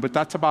the room, but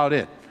that's about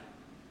it.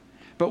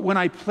 But when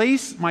I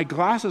place my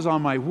glasses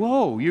on,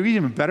 whoa, you're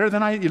even better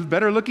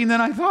looking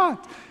than I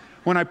thought.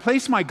 When I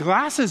place my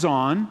glasses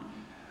on,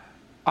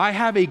 I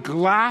have a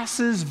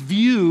glasses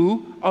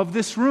view of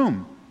this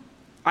room.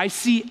 I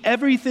see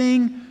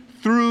everything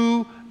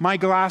through my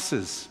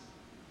glasses.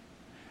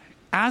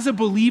 As a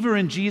believer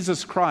in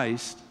Jesus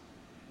Christ,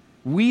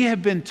 we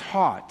have been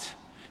taught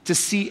to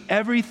see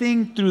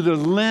everything through the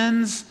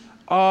lens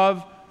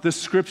of the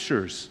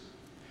Scriptures.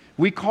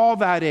 We call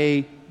that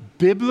a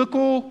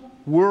biblical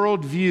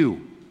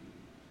worldview.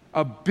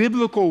 A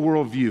biblical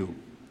worldview.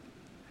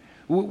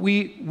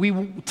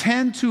 We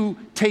tend to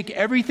take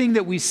everything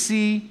that we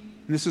see,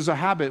 and this is a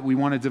habit we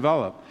want to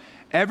develop.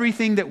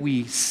 Everything that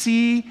we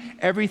see,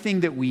 everything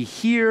that we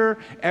hear,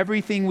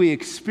 everything we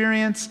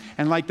experience,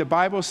 and like the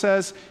Bible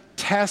says,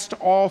 test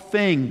all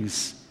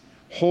things,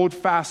 hold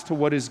fast to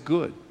what is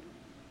good.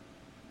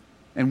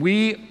 And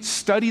we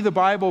study the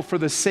Bible for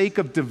the sake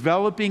of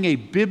developing a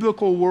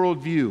biblical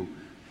worldview,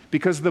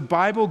 because the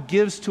Bible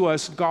gives to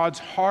us God's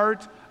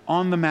heart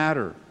on the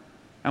matter,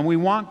 and we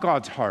want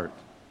God's heart.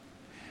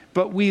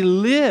 But we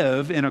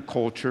live in a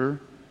culture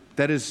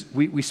that is,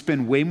 we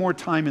spend way more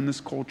time in this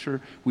culture.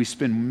 We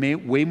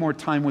spend way more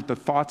time with the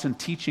thoughts and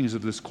teachings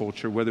of this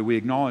culture, whether we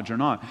acknowledge or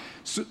not.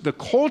 So the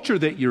culture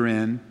that you're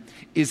in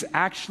is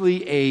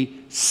actually a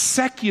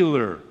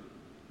secular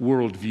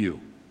worldview.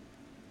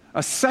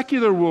 A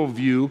secular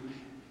worldview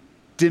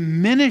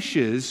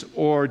diminishes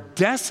or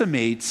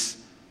decimates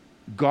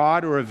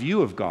God or a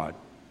view of God,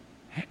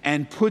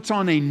 and puts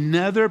on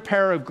another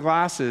pair of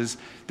glasses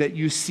that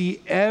you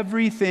see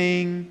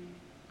everything.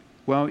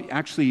 Well,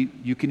 actually,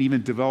 you can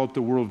even develop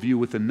the worldview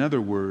with another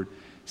word: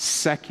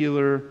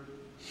 secular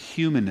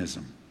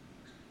humanism.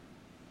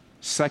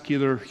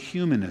 Secular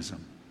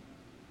humanism.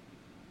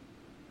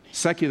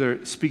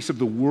 Secular speaks of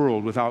the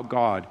world without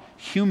God.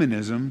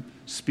 Humanism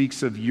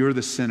speaks of you're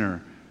the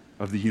center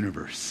of the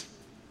universe.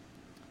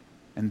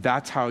 And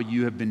that's how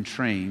you have been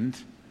trained.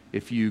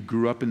 If you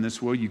grew up in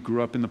this world, you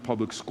grew up in the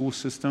public school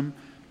system,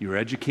 you were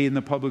educated in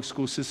the public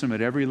school system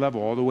at every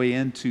level, all the way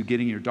into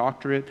getting your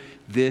doctorate.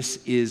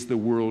 This is the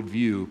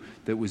worldview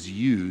that was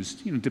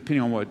used,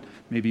 depending on what,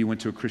 maybe you went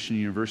to a Christian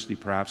university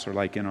perhaps, or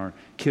like in our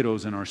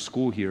kiddos in our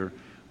school here,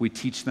 we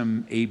teach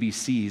them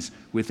ABCs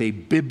with a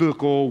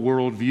biblical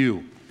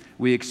worldview.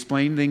 We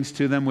explain things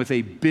to them with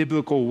a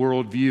biblical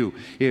worldview.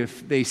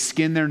 If they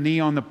skin their knee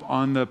on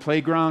the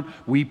playground,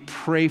 we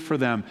pray for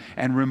them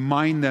and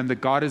remind them that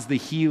God is the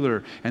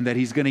healer and that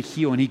He's going to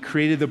heal. And He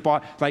created the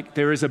body. Like,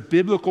 there is a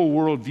biblical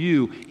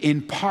worldview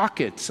in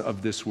pockets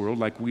of this world,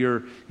 like we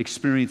are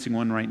experiencing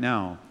one right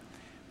now.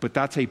 But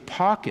that's a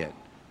pocket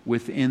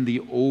within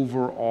the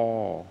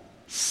overall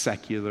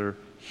secular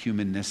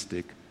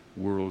humanistic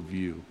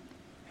worldview.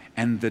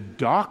 And the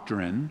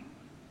doctrine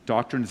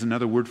is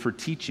another word for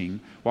teaching.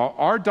 While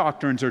our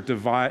doctrines are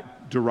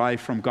derived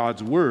from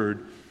God's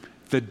Word,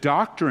 the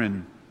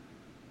doctrine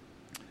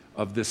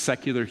of the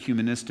secular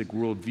humanistic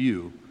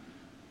worldview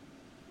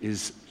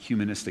is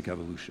humanistic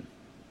evolution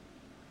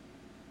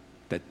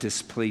that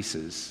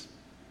displaces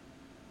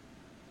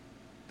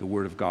the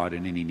Word of God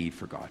and any need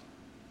for God.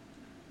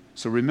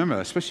 So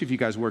remember, especially if you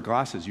guys wear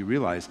glasses, you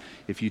realize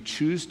if you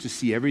choose to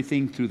see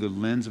everything through the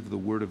lens of the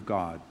Word of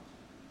God,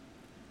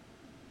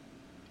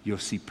 you'll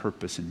see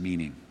purpose and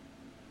meaning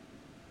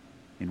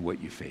in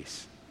what you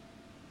face.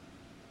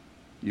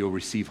 You'll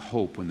receive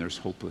hope when there's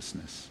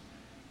hopelessness.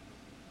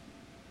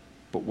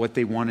 But what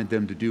they wanted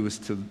them to do is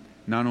to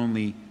not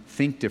only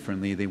think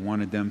differently, they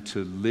wanted them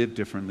to live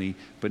differently.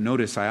 But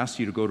notice, I asked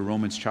you to go to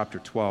Romans chapter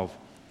 12.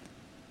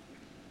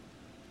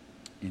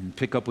 And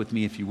pick up with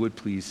me, if you would,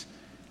 please,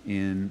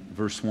 in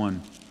verse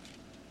 1.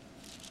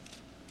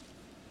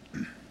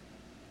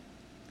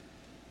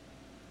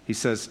 He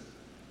says,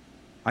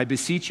 I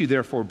beseech you,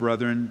 therefore,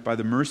 brethren, by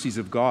the mercies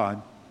of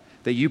God,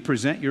 that you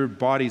present your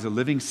bodies a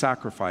living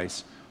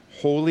sacrifice,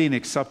 holy and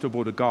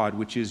acceptable to God,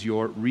 which is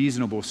your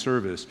reasonable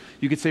service.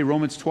 You could say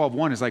Romans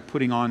 12:1 is like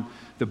putting on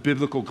the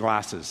biblical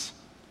glasses.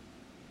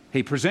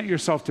 Hey, present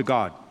yourself to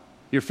God.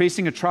 You're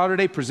facing a trial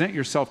today, present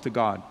yourself to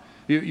God.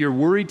 You're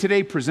worried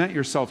today, present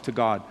yourself to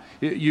God.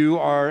 You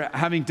are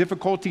having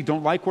difficulty,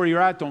 don't like where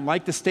you're at, don't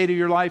like the state of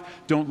your life,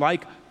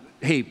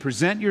 hey,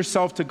 present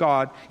yourself to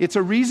God. It's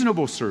a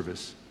reasonable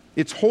service.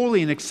 It's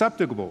holy and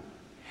acceptable.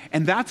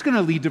 And that's going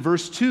to lead to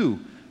verse 2.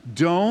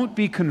 Don't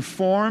be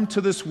conformed to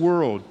this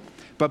world,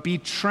 but be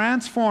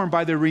transformed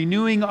by the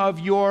renewing of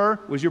your,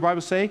 what does your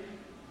Bible say?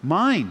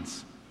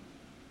 Minds.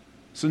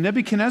 So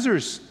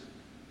Nebuchadnezzar's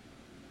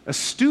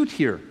astute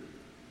here.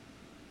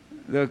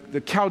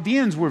 The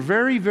Chaldeans were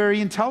very,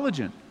 very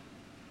intelligent.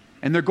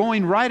 And they're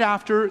going right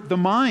after the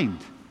mind.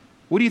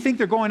 What do you think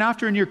they're going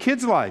after in your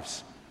kids'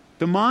 lives?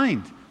 The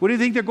mind. What do you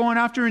think they're going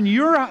after in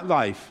your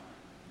life?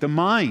 The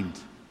mind.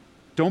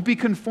 Don't be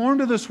conformed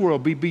to this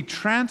world. Be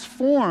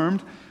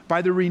transformed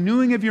by the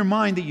renewing of your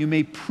mind, that you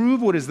may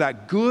prove what is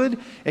that good,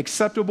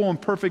 acceptable,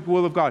 and perfect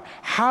will of God.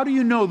 How do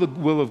you know the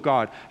will of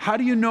God? How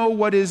do you know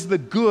what is the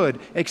good,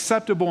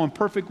 acceptable, and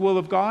perfect will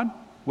of God?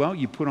 Well,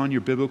 you put on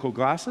your biblical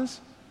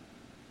glasses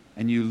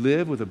and you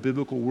live with a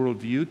biblical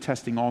worldview,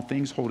 testing all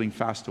things, holding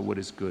fast to what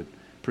is good,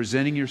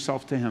 presenting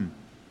yourself to Him.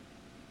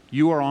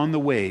 You are on the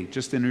way,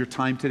 just in your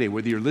time today,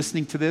 whether you're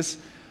listening to this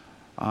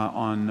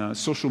on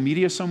social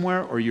media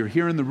somewhere, or you're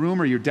here in the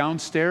room, or you're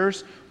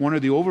downstairs, one or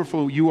the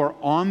overflow, you are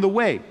on the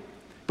way.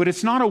 But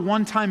it's not a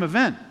one-time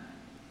event.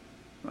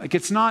 Like,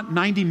 it's not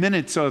 90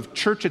 minutes of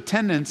church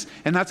attendance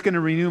and that's going to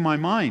renew my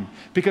mind.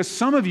 Because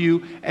some of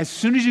you, as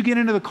soon as you get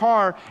into the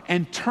car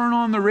and turn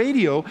on the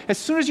radio, as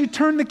soon as you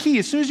turn the key,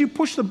 as soon as you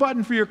push the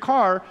button for your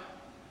car,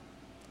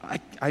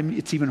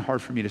 it's even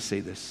hard for me to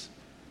say this,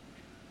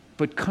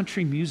 but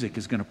country music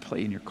is going to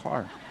play in your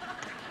car.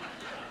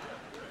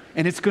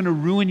 And it's going to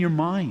ruin your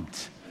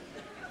mind.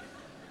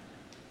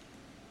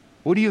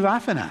 What are you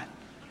laughing at?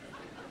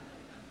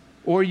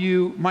 Or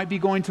you might be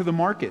going to the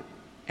market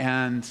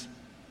and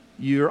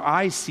your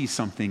eyes see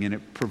something and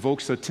it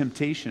provokes a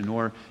temptation.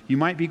 Or you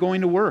might be going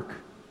to work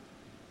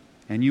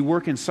and you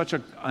work in such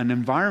an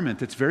environment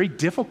that's very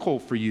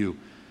difficult for you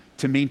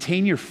to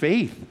maintain your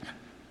faith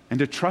and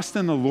to trust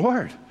in the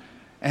Lord.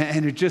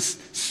 And it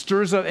just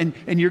stirs up,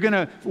 and you're going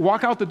to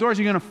walk out the doors,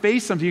 you're going to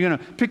face something, you're going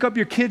to pick up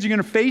your kids, you're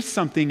going to face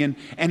something, and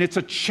it's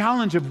a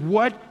challenge of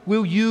what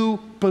will you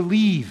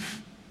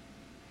believe?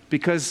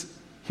 Because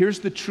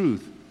here's the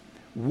truth.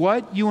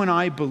 What you and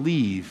I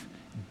believe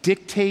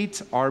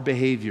dictates our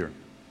behavior.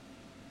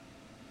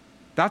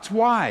 That's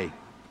why,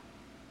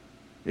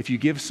 if you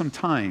give some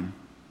time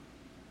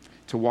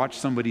to watch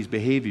somebody's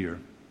behavior,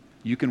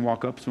 you can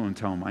walk up to them and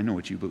tell them, I know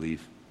what you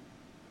believe.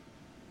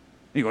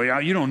 You go, yeah,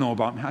 you don't know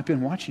about me. I've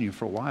been watching you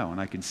for a while,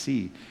 and I can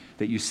see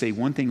that you say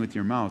one thing with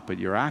your mouth, but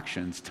your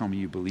actions tell me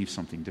you believe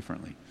something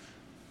differently.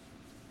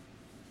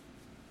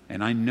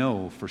 And I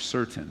know for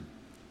certain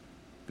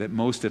that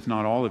most, if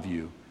not all of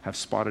you, have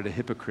spotted a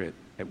hypocrite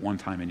at one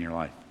time in your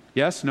life.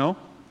 Yes? No?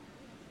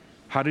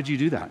 How did you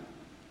do that?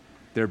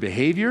 Their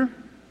behavior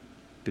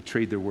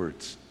betrayed their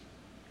words.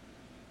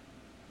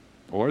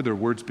 Or their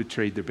words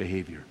betrayed their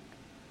behavior.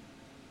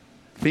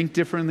 Think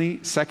differently.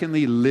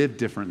 Secondly, live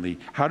differently.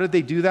 How did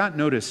they do that?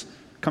 Notice,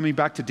 coming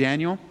back to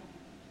Daniel,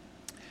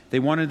 they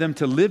wanted them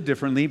to live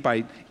differently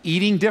by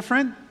eating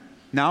different.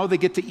 Now they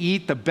get to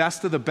eat the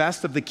best of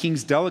the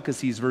king's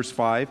delicacies, verse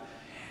 5.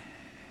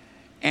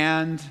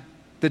 And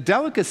the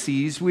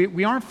delicacies,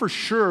 we aren't for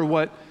sure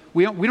what,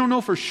 we don't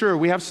know for sure.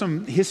 We have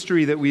some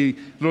history that we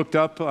looked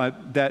up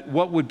that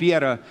what would be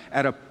at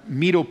a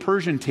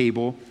Medo-Persian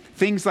table,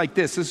 things like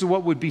this. This is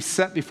what would be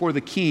set before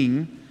the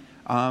king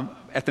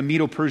at the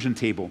Medo-Persian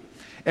table.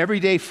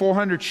 Every day,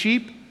 400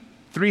 sheep,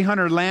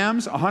 300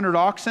 lambs, 100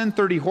 oxen,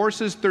 30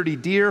 horses, 30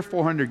 deer,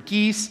 400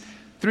 geese,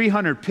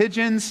 300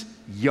 pigeons,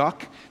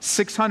 yuck,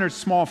 600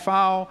 small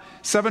fowl,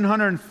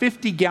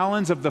 750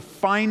 gallons of the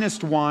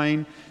finest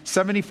wine,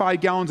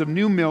 75 gallons of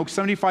new milk,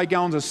 75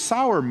 gallons of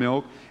sour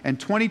milk, and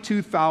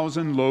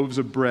 22,000 loaves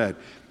of bread.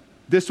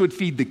 This would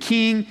feed the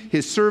king,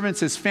 his servants,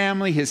 his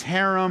family, his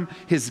harem,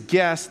 his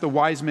guests, the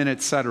wise men,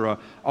 etc.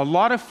 A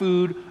lot of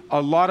food,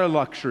 a lot of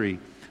luxury.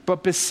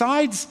 But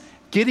besides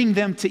getting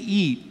them to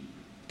eat,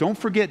 don't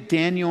forget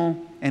Daniel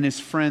and his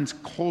friends'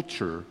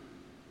 culture.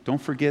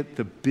 Don't forget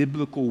the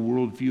biblical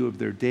worldview of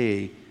their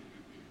day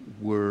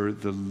were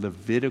the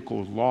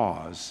Levitical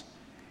laws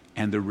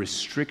and the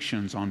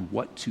restrictions on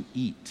what to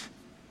eat.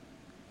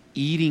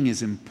 Eating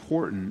is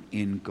important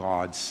in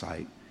God's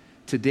sight.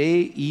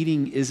 Today,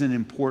 eating isn't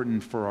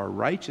important for our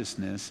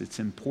righteousness. It's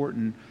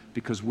important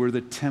because we're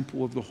the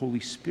temple of the Holy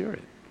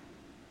Spirit.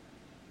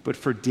 But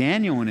for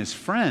Daniel and his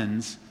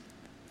friends,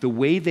 the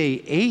way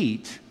they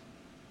ate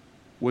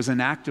was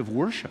an act of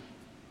worship.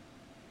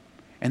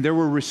 And there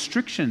were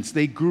restrictions.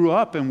 They grew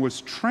up and were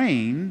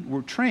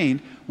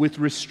trained with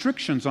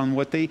restrictions on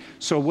what they...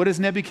 So what does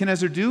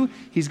Nebuchadnezzar do?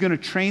 He's going to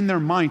train their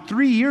mind.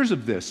 3 years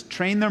of this,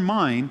 train their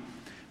mind.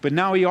 But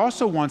now he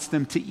also wants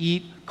them to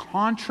eat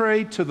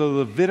contrary to the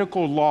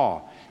Levitical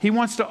law. He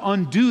wants to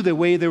undo the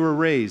way they were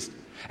raised.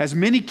 As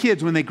many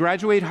kids, when they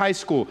graduate high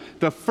school,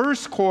 the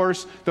first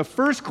course, the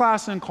first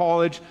class in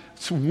college,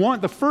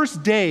 the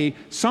first day,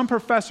 some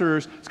professor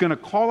is going to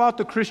call out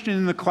the Christian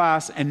in the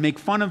class and make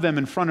fun of them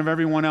in front of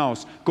everyone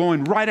else,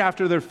 going right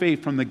after their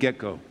faith from the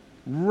get-go.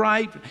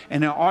 Right,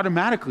 and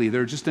automatically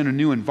they're just in a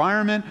new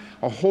environment,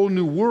 a whole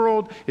new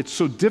world. It's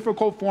so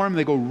difficult for them,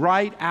 they go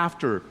right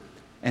after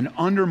and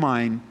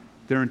undermine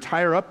their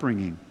entire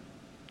upbringing.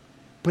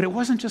 But it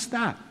wasn't just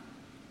that.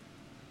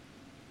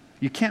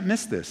 You can't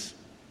miss this.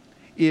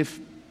 If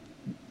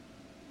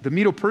the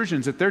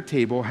Medo-Persians at their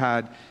table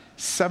had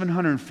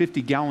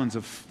 750 gallons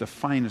of the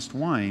finest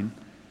wine,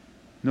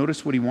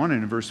 notice what he wanted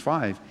in verse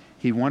 5.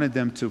 He wanted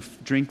them to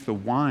drink the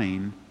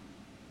wine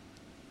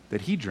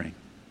that he drank.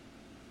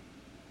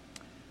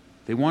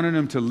 They wanted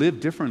him to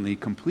live differently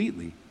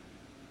completely.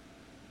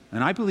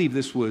 And I believe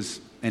this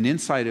was an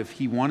insight of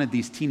he wanted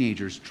these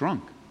teenagers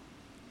drunk.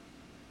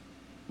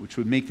 which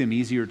would make them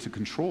easier to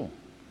control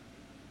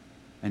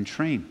and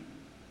train,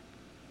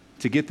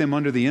 to get them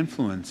under the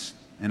influence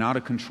and out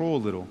of control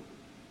a little.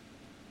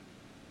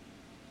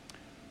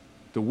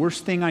 The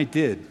worst thing I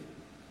did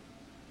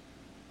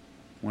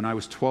when I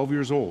was 12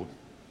 years old,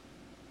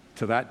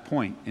 to that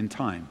point in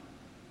time,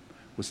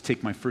 was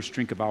take my first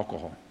drink of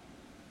alcohol.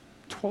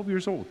 12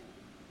 years old.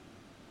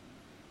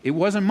 It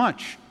wasn't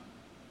much.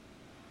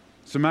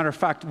 As a matter of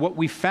fact, what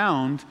we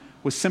found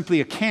was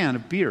simply a can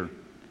of beer.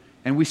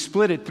 And we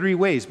split it 3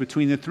 ways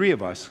between the 3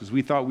 of us because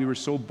we thought we were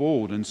so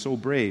bold and so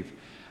brave.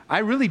 I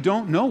really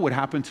don't know what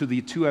happened to the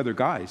 2 other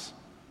guys.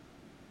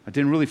 I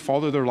didn't really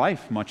follow their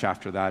life much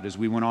after that as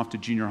we went off to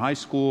junior high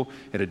school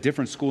at a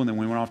different school, and then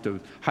we went off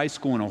to high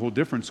school in a whole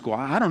different school.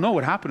 I don't know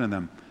what happened to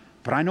them,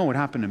 but I know what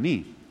happened to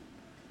me.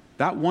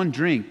 That one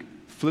drink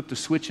flipped a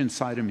switch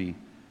inside of me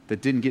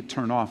that didn't get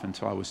turned off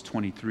until I was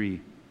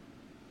 23.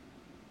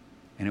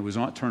 And it was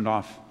not turned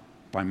off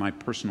by my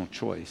personal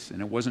choice,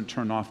 and it wasn't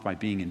turned off by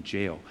being in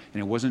jail, and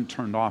it wasn't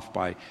turned off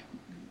by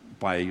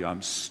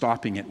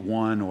stopping at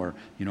one, or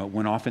it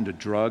went off into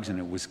drugs and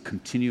it was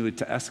continuing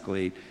to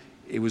escalate.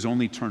 It was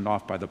only turned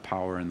off by the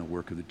power and the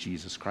work of the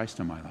Jesus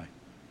Christ in my life.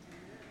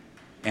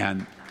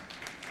 And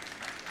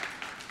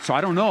so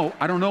I don't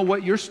know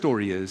what your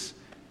story is.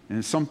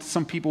 And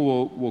some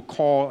people will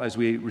call, as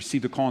we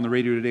receive the call on the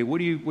radio today,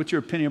 what's your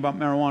opinion about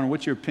marijuana?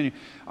 What's your opinion?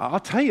 I'll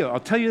tell you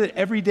that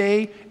every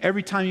day,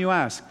 every time you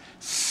ask,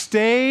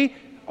 stay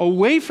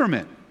away from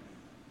it.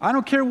 I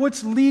don't care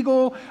what's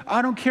legal.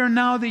 I don't care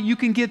now that you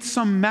can get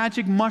some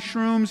magic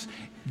mushrooms.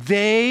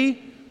 They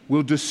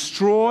will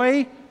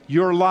destroy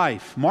your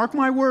life. Mark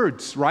my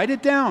words. Write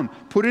it down.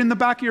 Put it in the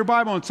back of your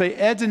Bible and say,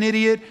 Ed's an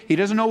idiot. He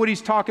doesn't know what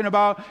he's talking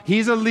about.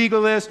 He's a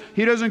legalist.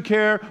 He doesn't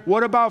care.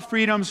 What about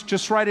freedoms?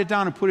 Just write it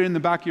down and put it in the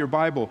back of your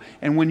Bible.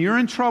 And when you're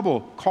in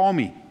trouble, call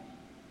me,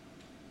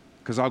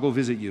 because I'll go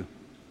visit you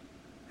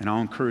and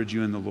I'll encourage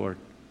you in the Lord.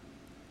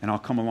 And I'll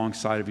come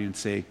alongside of you and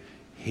say,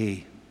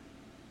 hey,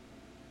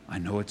 I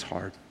know it's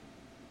hard.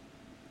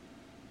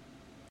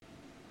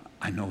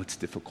 I know it's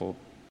difficult.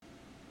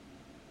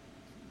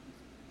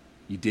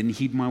 You didn't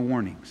heed my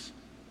warnings,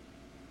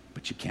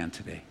 but you can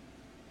today.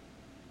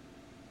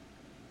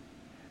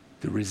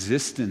 The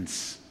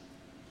resistance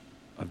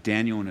of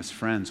Daniel and his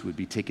friends would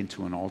be taken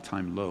to an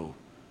all-time low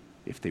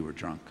if they were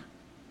drunk.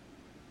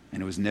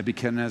 And it was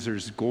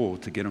Nebuchadnezzar's goal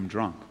to get them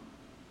drunk.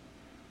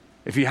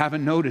 If you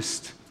haven't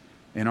noticed,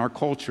 in our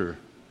culture,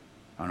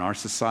 in our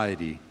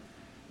society,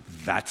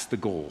 that's the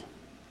goal.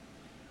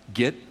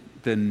 Get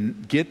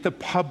the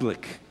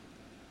public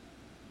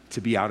to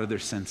be out of their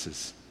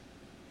senses.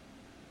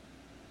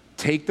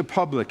 Take the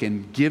public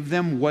and give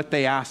them what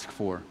they ask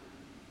for.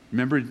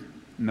 Remember, in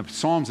the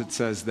Psalms it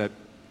says that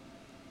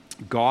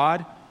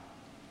God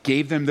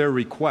gave them their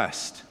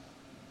request,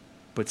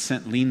 but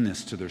sent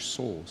leanness to their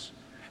souls.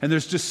 And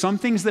there's just some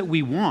things that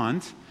we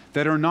want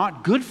that are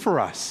not good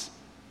for us.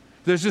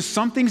 There's just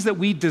some things that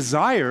we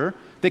desire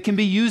that can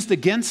be used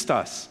against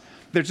us.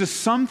 There's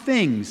just some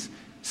things,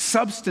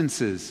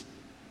 substances,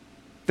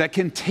 that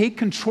can take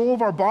control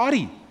of our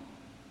body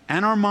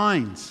and our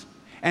minds.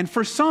 And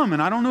for some,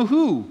 and I don't know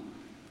who,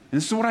 and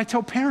this is what I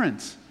tell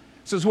parents.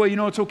 It says, well,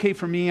 it's okay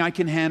for me. I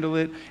can handle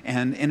it.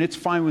 And it's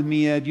fine with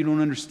me, Ed. You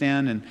don't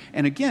understand.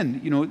 And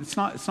again, it's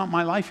not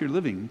my life you're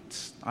living.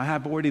 I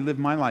have already lived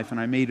my life, and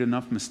I made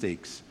enough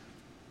mistakes.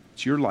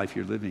 It's your life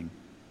you're living.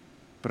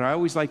 But I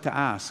always like to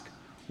ask,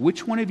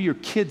 which one of your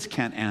kids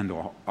can't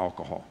handle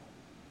alcohol?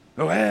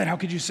 Oh, Ed, how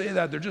could you say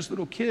that? They're just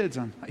little kids.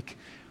 I'm like,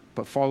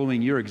 but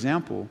following your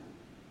example,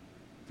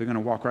 they're going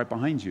to walk right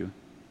behind you.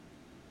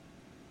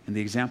 And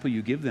the example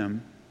you give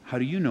them, how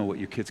do you know what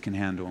your kids can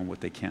handle and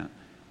what they can't?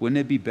 Wouldn't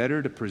it be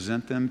better to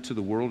present them to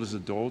the world as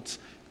adults,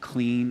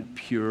 clean,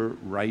 pure,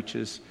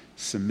 righteous,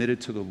 submitted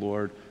to the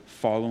Lord,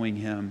 following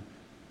Him,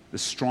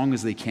 as strong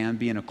as they can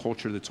be in a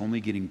culture that's only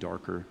getting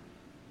darker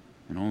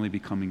and only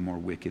becoming more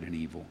wicked and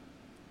evil?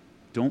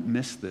 Don't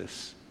miss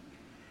this.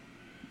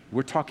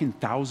 We're talking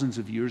thousands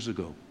of years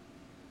ago.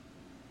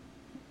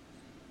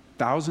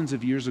 Thousands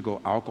of years ago,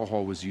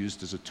 alcohol was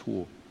used as a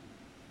tool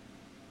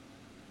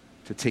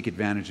to take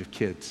advantage of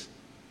kids,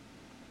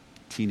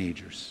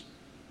 teenagers.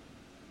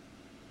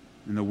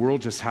 And the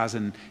world just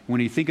hasn't,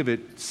 when you think of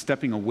it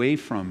stepping away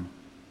from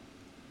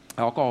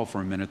alcohol for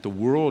a minute, the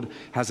world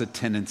has a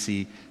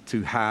tendency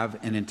to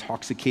have an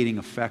intoxicating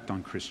effect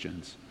on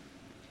Christians.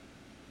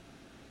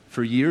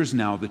 For years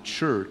now, the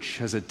church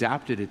has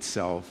adapted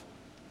itself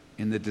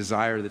in the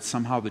desire that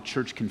somehow the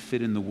church can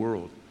fit in the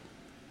world.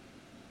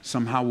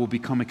 Somehow we'll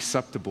become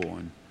acceptable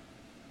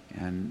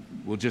and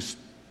we'll just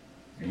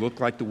look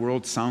like the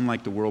world, sound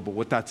like the world. But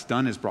what that's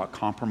done is brought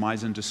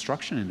compromise and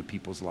destruction into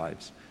people's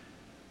lives.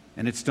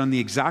 And it's done the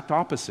exact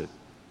opposite.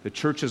 The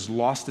church has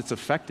lost its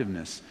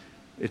effectiveness.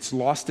 It's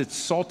lost its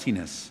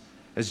saltiness.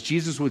 As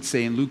Jesus would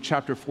say in Luke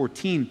chapter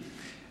 14,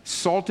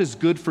 salt is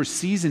good for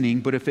seasoning,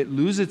 but if it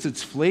loses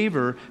its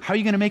flavor, how are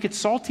you going to make it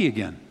salty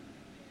again?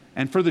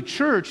 And for the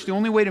church, the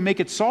only way to make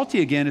it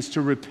salty again is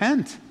to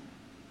repent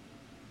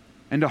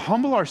and to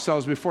humble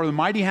ourselves before the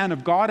mighty hand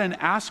of God and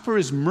ask for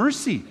His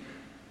mercy.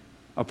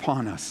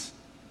 upon us.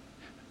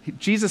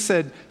 Jesus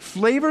said,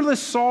 flavorless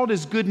salt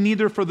is good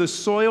neither for the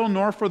soil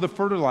nor for the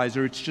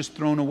fertilizer. It's just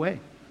thrown away.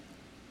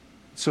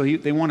 So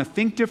they want to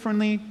think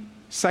differently.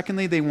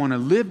 Secondly, they want to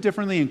live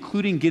differently,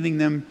 including getting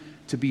them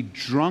to be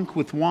drunk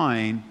with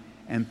wine.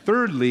 And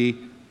thirdly,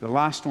 the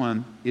last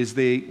one is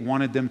they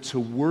wanted them to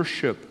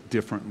worship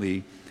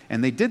differently.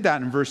 And they did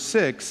that in verse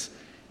 6.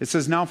 It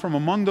says, now from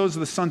among those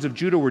of the sons of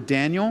Judah were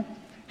Daniel,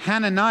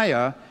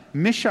 Hananiah,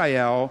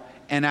 Mishael,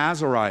 and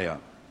Azariah.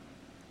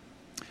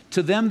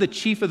 To them the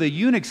chief of the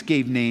eunuchs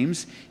gave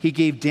names. He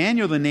gave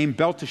Daniel the name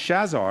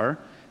Belteshazzar,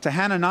 to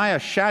Hananiah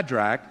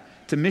Shadrach,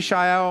 to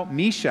Mishael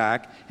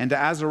Meshach, and to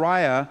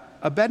Azariah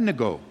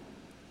Abednego.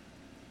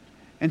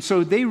 And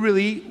so they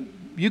really,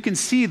 you can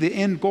see the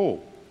end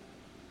goal.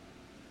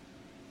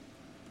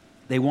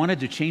 They wanted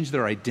to change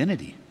their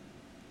identity.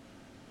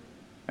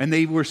 And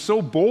they were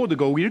so bold to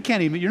go, you're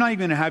not even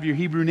going to have your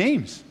Hebrew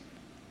names.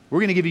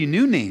 We're going to give you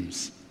new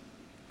names.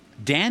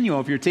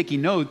 Daniel, if you're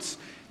taking notes,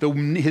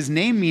 his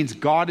name means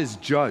God is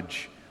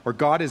judge, or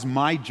God is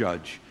my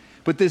judge.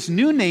 But this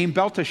new name,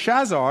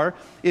 Belteshazzar,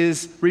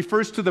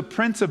 refers to the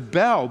prince of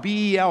Bel,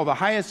 B-E-L, the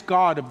highest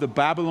god of the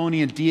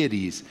Babylonian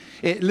deities.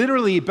 It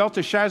literally,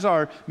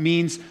 Belteshazzar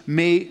means,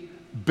 may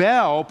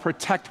Bel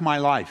protect my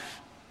life.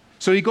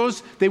 So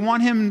they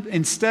want him,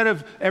 instead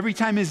of every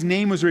time his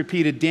name was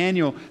repeated,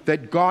 Daniel,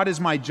 that God is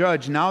my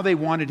judge, now they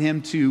wanted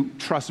him to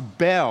trust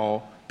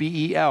Bel,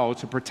 B-E-L,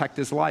 to protect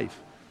his life.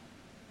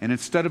 And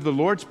instead of the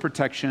Lord's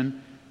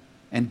protection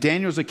and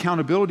Daniel's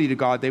accountability to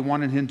God, they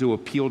wanted him to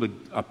appeal to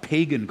a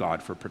pagan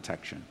god for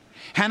protection.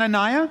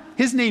 Hananiah,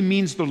 his name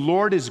means the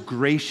Lord is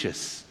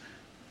gracious.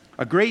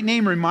 A great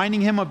name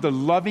reminding him of the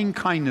loving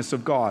kindness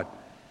of God.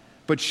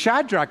 But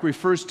Shadrach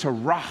refers to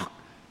Ra,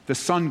 the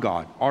sun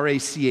god,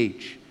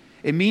 R-A-C-H.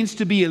 It means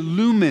to be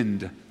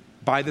illumined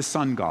by the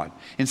sun god.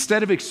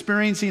 Instead of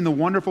experiencing the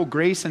wonderful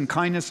grace and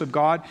kindness of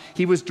God,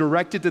 he was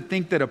directed to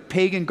think that a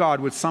pagan god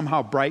would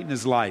somehow brighten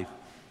his life.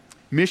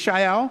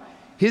 Mishael,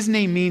 his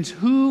name means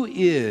who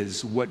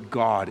is what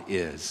God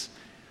is.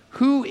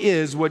 Who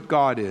is what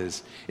God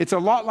is. It's a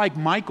lot like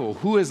Michael,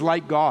 who is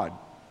like God.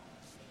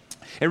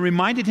 It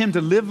reminded him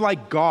to live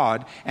like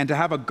God and to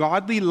have a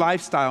godly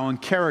lifestyle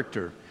and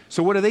character.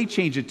 So what do they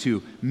change it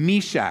to?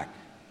 Meshach,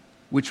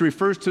 which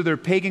refers to their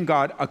pagan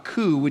god,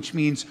 Aku, which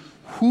means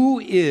who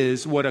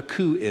is what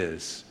Aku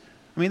is.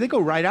 I mean, they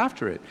go right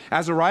after it.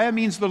 Azariah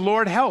means the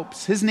Lord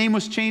helps. His name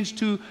was changed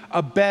to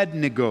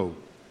Abednego,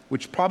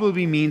 which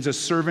probably means a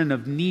servant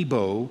of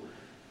Nebo,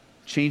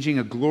 changing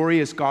a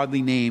glorious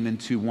godly name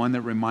into one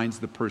that reminds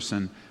the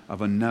person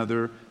of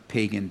another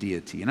pagan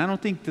deity. And I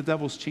don't think the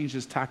devil's changed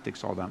his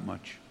tactics all that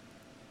much.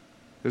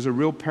 There's a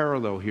real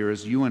parallel here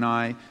as you and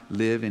I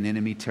live in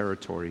enemy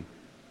territory.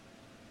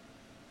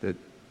 That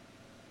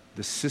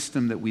the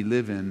system that we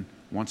live in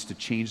wants to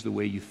change the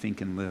way you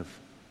think and live.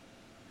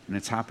 And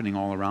it's happening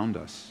all around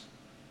us.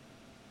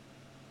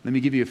 Let me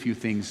give you a few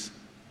things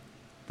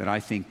that I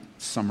think,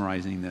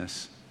 summarizing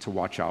this, to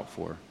watch out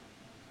for.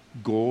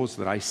 Goals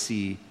that I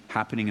see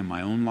happening in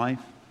my own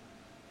life.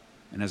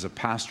 And as a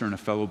pastor and a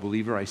fellow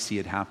believer, I see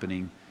it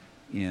happening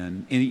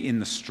in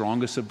the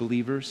strongest of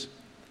believers,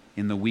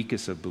 in the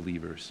weakest of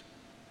believers.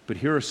 But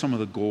here are some of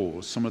the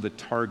goals, some of the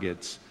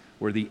targets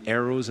where the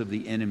arrows of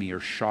the enemy are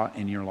shot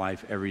in your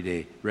life every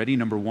day. Ready?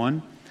 Number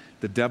one,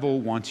 the devil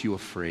wants you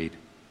afraid.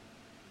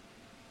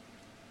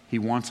 He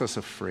wants us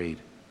afraid.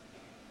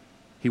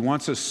 He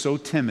wants us so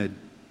timid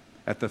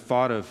at the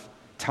thought of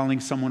telling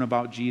someone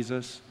about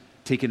Jesus,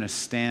 taking a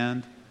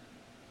stand.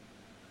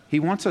 He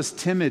wants us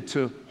timid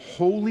to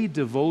wholly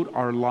devote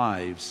our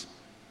lives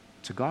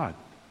to God.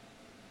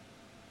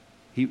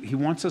 He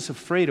wants us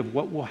afraid of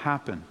what will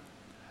happen,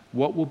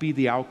 what will be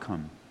the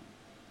outcome.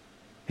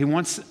 He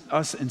wants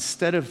us,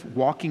 instead of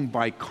walking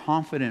by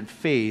confident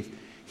faith,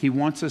 he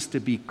wants us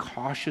to be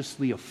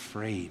cautiously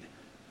afraid.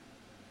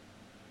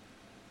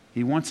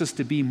 He wants us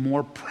to be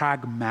more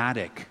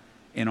pragmatic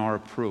in our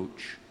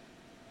approach.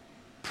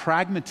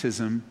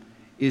 Pragmatism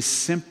is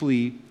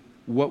simply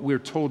what we're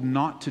told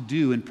not to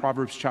do in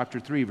Proverbs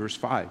chapter 3, verse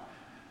 5.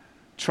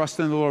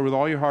 Trust in the Lord with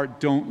all your heart.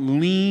 Don't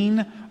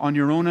lean on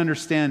your own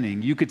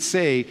understanding. You could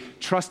say,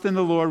 trust in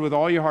the Lord with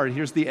all your heart.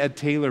 Here's the Ed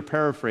Taylor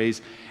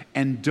paraphrase.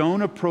 And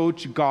don't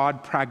approach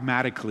God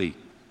pragmatically.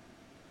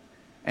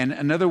 And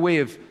another way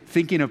of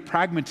thinking of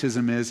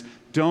pragmatism is,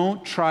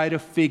 don't try to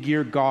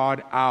figure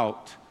God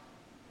out.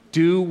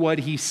 Do what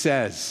he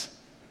says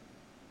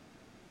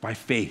by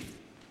faith.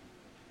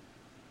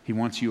 He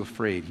wants you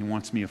afraid. He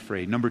wants me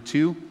afraid. Number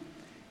two,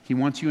 he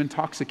wants you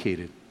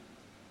intoxicated.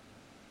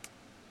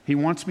 He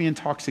wants me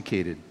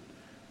intoxicated.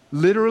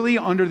 Literally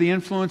under the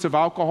influence of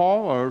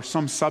alcohol or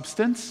some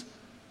substance.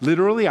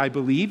 Literally, I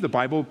believe the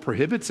Bible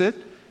prohibits it.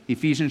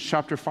 Ephesians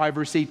chapter 5,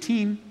 verse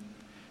 18.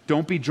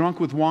 Don't be drunk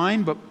with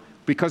wine, but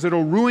because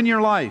it'll ruin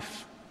your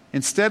life.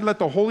 Instead, let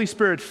the Holy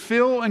Spirit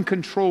fill and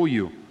control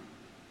you.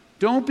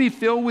 Don't be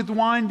filled with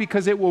wine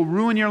because it will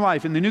ruin your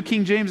life. In the New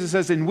King James, it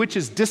says, in which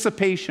is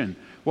dissipation.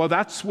 Well,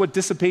 that's what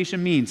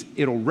dissipation means.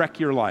 It'll wreck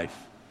your life.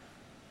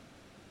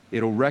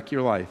 It'll wreck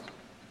your life.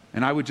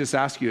 And I would just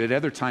ask you, at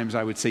other times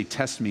I would say,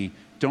 test me.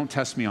 Don't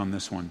test me on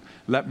this one.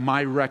 Let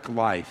my wreck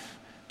life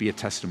be a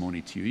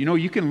testimony to you. You know,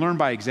 you can learn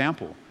by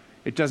example.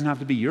 It doesn't have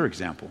to be your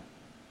example.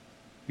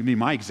 It can be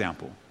my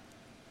example.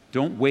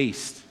 Don't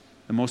waste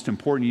the most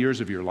important years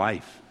of your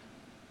life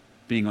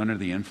being under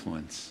the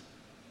influence.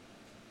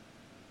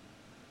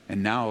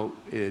 And now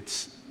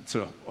it's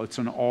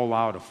an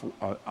all-out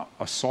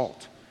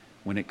assault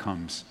when it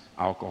comes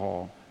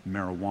alcohol,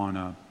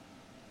 marijuana,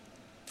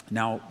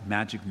 now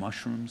magic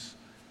mushrooms.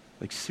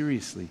 Like,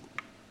 seriously.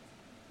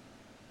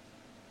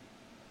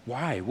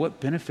 Why? What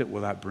benefit will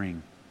that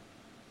bring?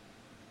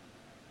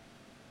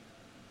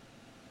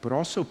 But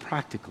also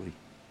practically.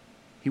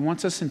 He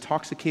wants us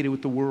intoxicated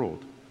with the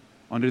world,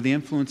 under the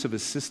influence of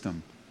his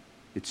system,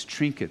 its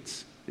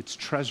trinkets, its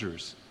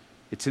treasures,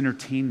 its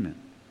entertainment.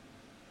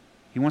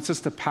 He wants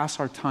us to pass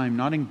our time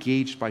not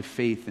engaged by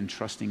faith and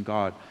trusting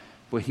God,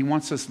 but he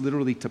wants us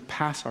literally to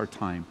pass our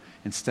time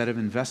instead of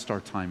invest our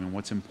time in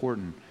what's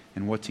important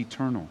and what's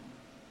eternal.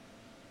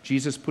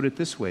 Jesus put it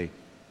this way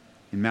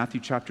in Matthew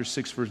chapter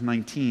 6, verse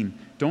 19,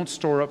 "Don't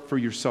store up for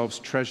yourselves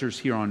treasures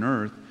here on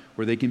earth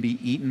where they can be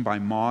eaten by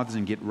moths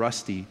and get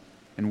rusty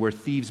and where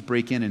thieves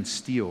break in and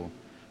steal.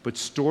 But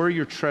store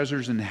your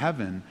treasures in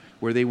heaven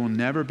where they will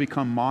never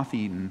become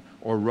moth-eaten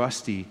or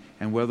rusty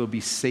and where they'll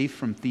be safe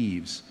from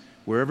thieves.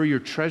 Wherever your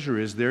treasure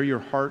is, there your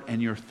heart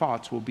and your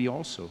thoughts will be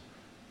also."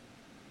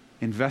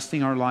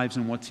 Investing our lives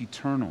in what's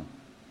eternal.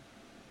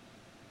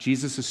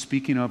 Jesus is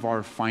speaking of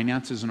our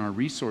finances and our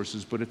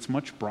resources, but it's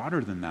much broader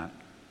than that.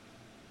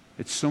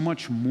 It's so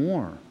much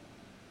more.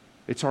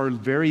 It's our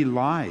very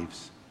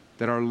lives,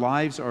 that our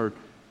lives are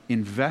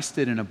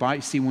invested in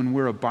abide. See, when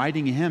we're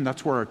abiding in him,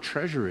 that's where our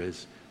treasure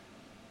is.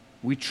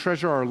 We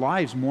treasure our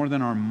lives more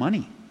than our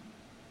money.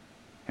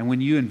 And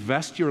when you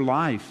invest your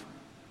life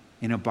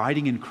in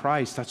abiding in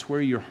Christ, that's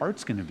where your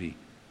heart's going to be.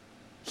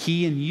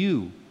 He and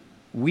you.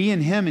 We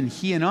and him and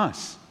he and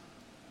us.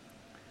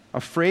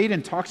 Afraid,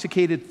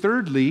 intoxicated.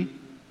 Thirdly,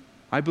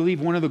 I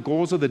believe one of the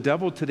goals of the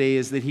devil today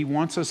is that he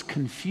wants us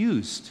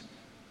confused.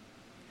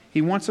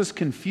 He wants us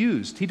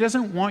confused. He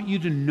doesn't want you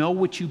to know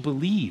what you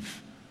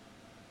believe.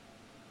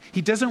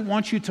 He doesn't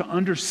want you to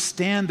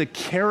understand the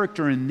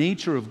character and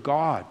nature of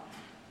God.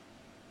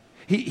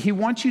 He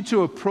wants you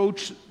to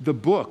approach the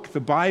book, the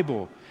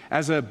Bible,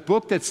 as a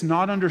book that's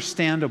not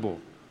understandable.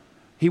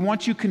 He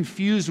wants you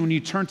confused when you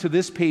turn to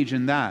this page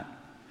and that.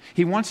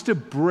 He wants to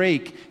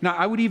break. Now,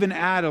 I would even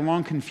add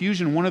along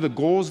confusion, one of the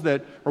goals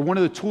one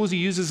of the tools he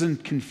uses in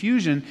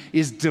confusion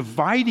is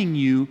dividing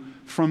you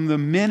from the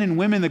men and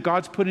women that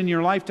God's put in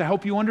your life to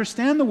help you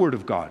understand the Word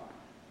of God.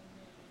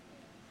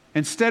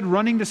 Instead,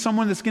 running to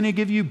someone that's going to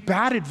give you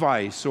bad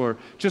advice or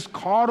just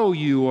coddle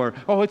you or,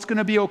 oh, it's going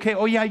to be okay.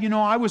 Oh, yeah,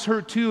 I was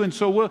hurt too. And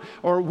so,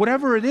 or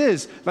whatever it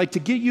is, like to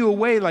get you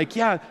away, like,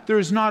 yeah,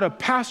 there's not a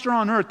pastor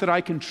on earth that I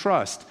can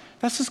trust.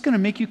 That's just going to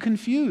make you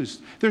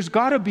confused. There's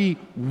got to be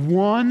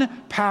one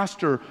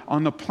pastor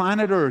on the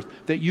planet Earth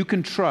that you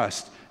can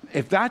trust.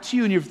 If that's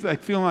you and you're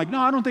feeling like, no,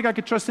 I don't think I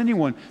could trust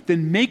anyone,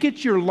 then make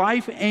it your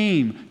life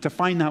aim to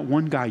find that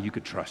one guy you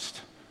could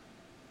trust,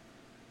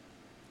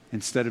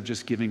 instead of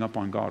just giving up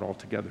on God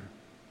altogether.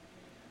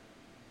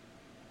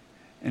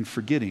 And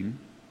forgetting,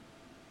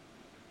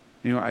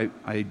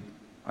 I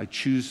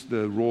choose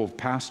the role of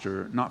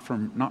pastor, not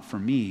for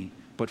me,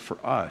 but for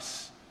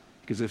us.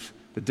 Because if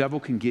the devil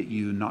can get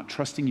you not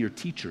trusting your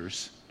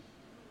teachers,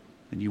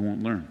 then you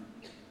won't learn.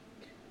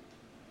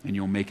 And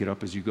you'll make it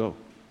up as you go.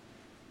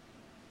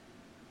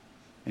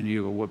 And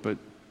you go, what, but,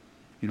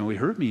 he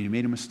hurt me, he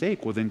made a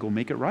mistake. Well, then go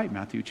make it right.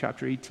 Matthew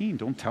chapter 18.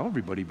 Don't tell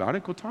everybody about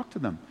it. Go talk to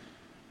them.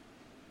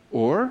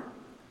 Or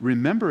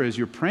remember as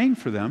you're praying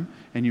for them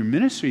and your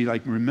ministry,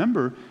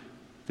 remember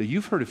that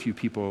you've hurt a few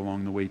people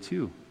along the way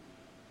too.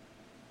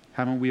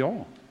 Haven't we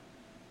all?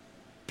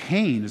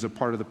 Pain is a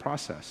part of the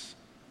process.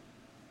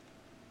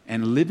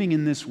 And living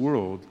in this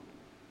world,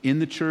 in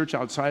the church,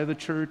 outside of the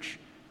church,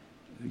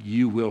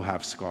 you will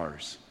have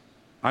scars.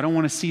 I don't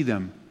want to see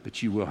them,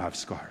 but you will have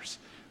scars.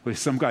 Well,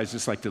 some guys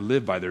just like to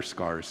live by their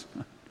scars.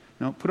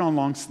 No, put on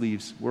long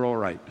sleeves. We're all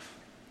right.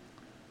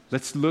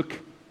 Let's look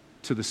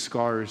to the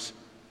scars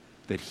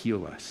that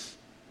heal us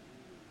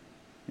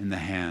in the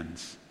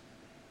hands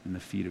and the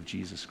feet of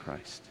Jesus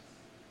Christ.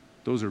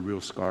 Those are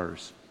real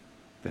scars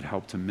that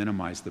help to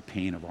minimize the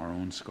pain of our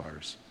own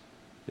scars.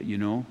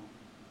 That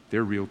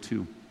they're real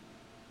too.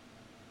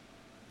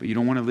 But you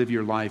don't want to live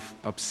your life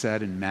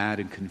upset and mad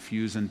and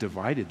confused and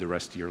divided the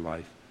rest of your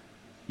life.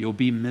 You'll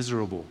be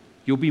miserable.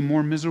 You'll be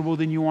more miserable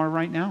than you are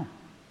right now.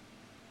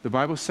 The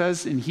Bible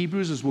says in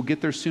Hebrews, as we'll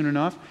get there soon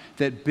enough,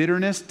 that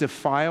bitterness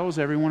defiles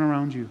everyone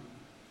around you.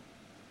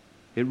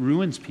 It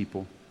ruins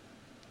people.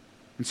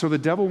 And so the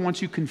devil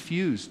wants you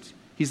confused.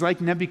 He's like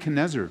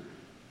Nebuchadnezzar.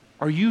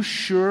 Are you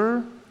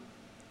sure?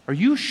 Are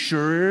you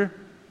sure?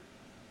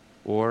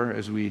 Or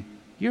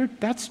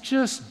that's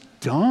just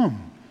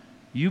dumb.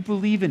 You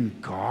believe in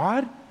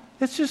God?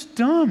 That's just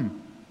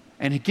dumb.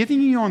 And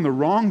getting you on the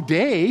wrong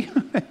day,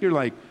 you're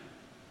like,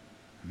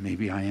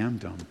 maybe I am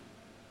dumb.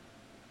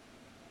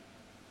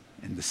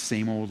 And the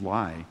same old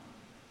lie.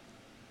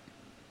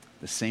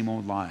 the same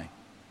old lie.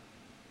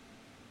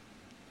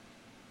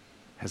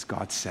 Has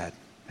God said?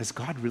 Has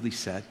God really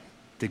said?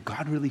 Did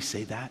God really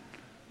say that?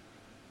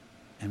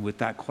 And with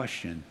that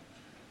question,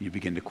 you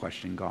begin to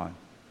question God.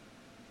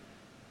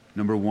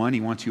 Number 1,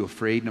 he wants you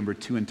afraid. Number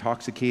 2,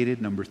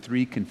 intoxicated. Number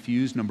 3,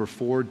 confused. Number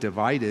 4,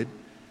 divided.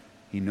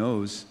 He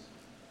knows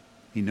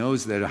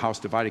that a house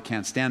divided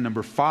can't stand.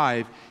 Number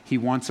 5, he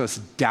wants us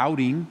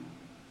doubting.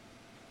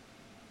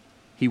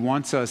 He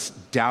wants us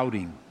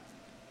doubting.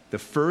 The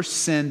first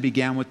sin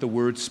began with the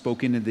words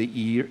spoken in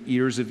the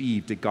ears of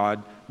Eve. Did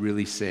God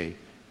really say?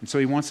 And so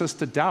he wants us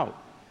to doubt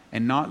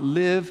and not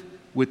live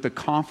with the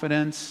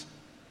confidence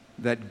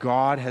that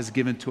God has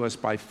given to us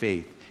by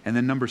faith. And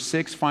then number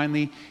 6,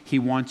 finally, he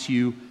wants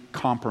you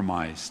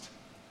compromised.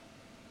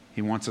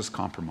 He wants us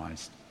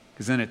compromised.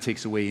 Because then it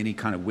takes away any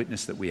kind of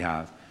witness that we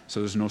have.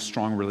 So there's no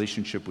strong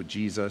relationship with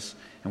Jesus,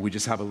 and we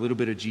just have a little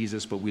bit of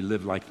Jesus, but we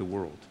live like the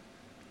world.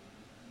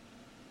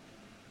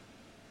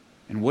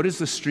 And what does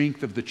the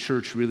strength of the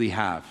church really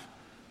have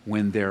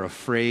when they're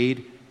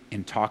afraid,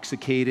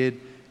 intoxicated,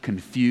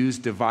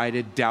 confused,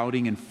 divided,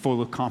 doubting, and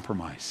full of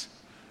compromise?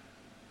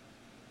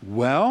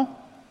 Well,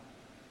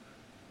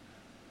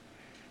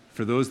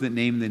 for those that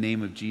name the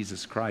name of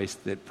Jesus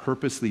Christ, that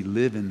purposely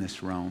live in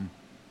this realm,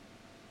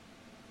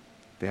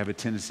 they have a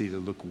tendency to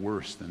look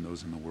worse than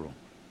those in the world.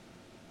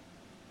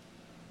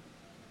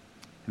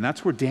 And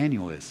that's where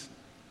Daniel is.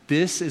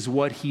 This is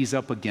what he's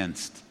up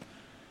against.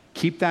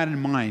 Keep that in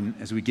mind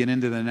as we get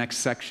into the next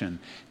section.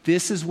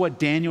 This is what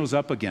Daniel's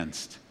up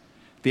against.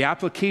 The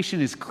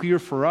application is clear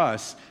for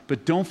us,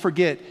 but don't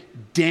forget,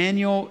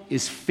 Daniel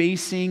is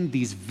facing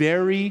these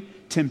very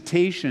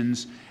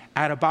temptations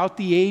at about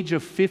the age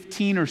of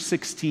 15 or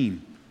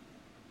 16.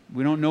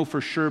 We don't know for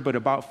sure, but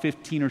about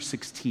 15 or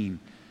 16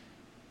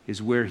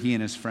 is where he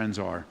and his friends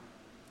are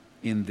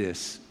in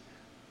this.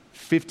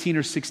 15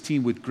 or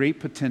 16 with great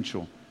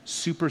potential,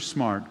 super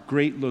smart,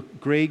 great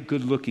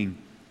good looking,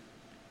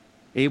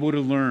 able to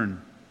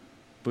learn.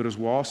 But as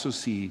we'll also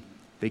see,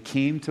 they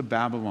came to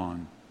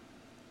Babylon.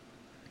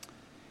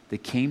 They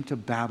came to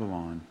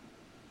Babylon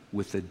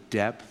with a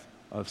depth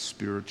of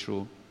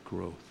spiritual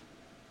growth.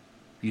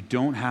 You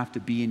don't have to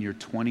be in your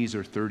 20s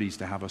or 30s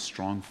to have a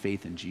strong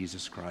faith in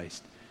Jesus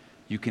Christ.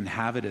 You can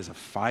have it as a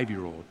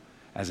 5-year-old,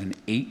 as an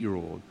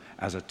 8-year-old,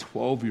 as a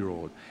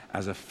 12-year-old,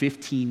 as a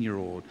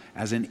 15-year-old,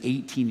 as an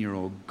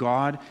 18-year-old.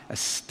 God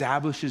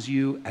establishes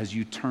you as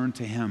you turn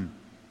to him.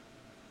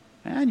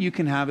 And you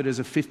can have it as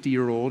a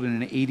 50-year-old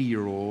and an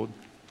 80-year-old.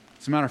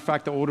 As a matter of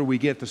fact, the older we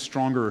get, the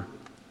stronger,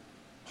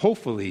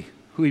 hopefully,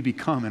 who we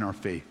become in our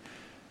faith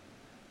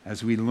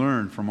as we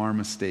learn from our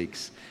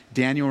mistakes.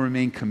 Daniel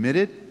remained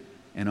committed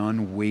and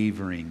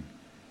unwavering.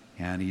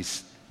 And he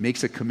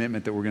makes a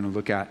commitment that we're going to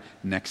look at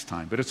next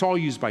time. But it's all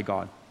used by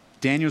God.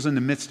 Daniel's in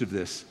the midst of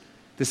this.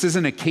 This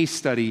isn't a case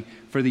study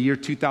for the year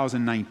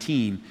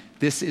 2019.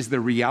 This is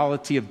the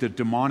reality of the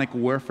demonic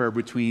warfare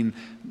between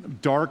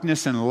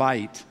darkness and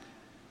light,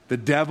 the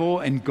devil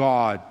and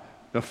God,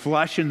 the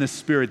flesh and the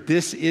spirit.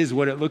 This is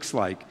what it looks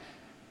like.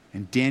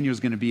 And Daniel's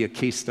going to be a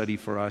case study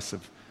for us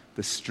of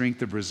the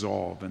strength of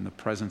resolve and the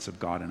presence of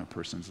God in a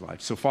person's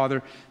life. So,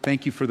 Father,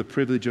 thank you for the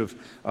privilege of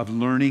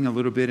learning a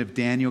little bit of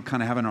Daniel,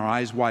 kind of having our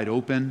eyes wide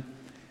open,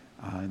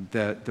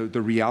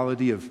 the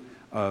reality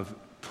of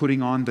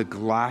putting on the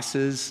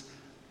glasses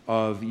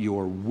of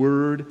your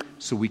word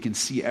so we can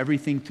see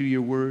everything through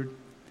your word.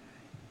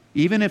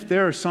 Even if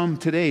there are some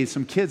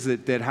kids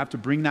that have to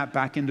bring that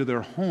back into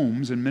their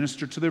homes and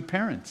minister to their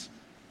parents,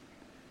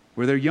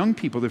 where they're young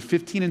people, they're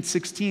 15 and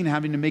 16,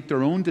 having to make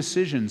their own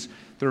decisions,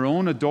 their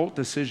own adult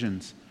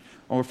decisions.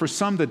 Or for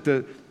some that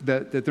they're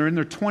in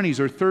their 20s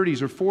or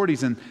 30s or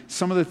 40s, and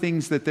some of the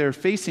things that they're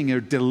facing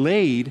are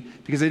delayed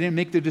because they didn't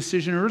make the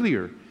decision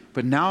earlier.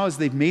 But now as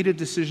they've made a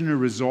decision to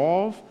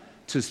resolve,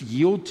 to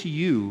yield to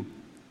you,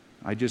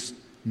 I just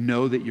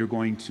know that you're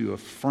going to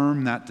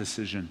affirm that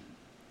decision.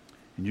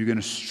 And you're going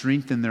to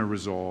strengthen their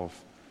resolve.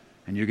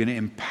 And you're going to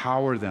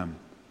empower them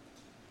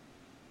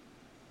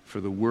for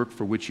the work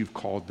for which you've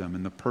called them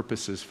and the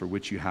purposes for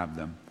which you have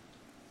them.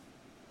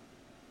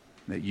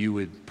 That you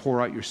would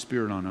pour out your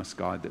Spirit on us,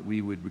 God, that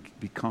we would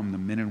become the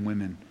men and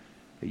women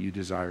that you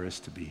desire us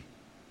to be.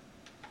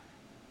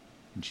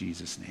 In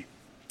Jesus' name,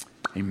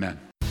 amen.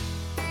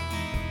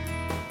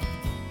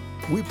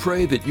 We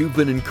pray that you've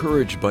been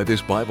encouraged by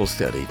this Bible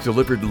study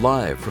delivered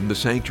live from the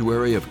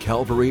sanctuary of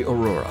Calvary,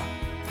 Aurora.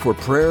 For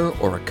prayer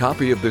or a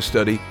copy of this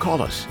study,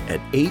 call us at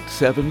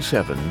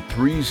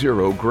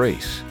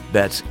 877-30-GRACE.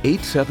 That's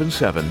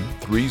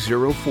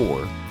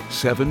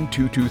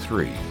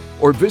 877-304-7223.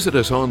 Or visit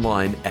us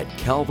online at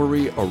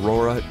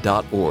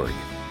calvaryaurora.org.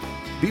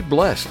 Be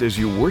blessed as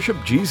you worship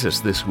Jesus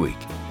this week.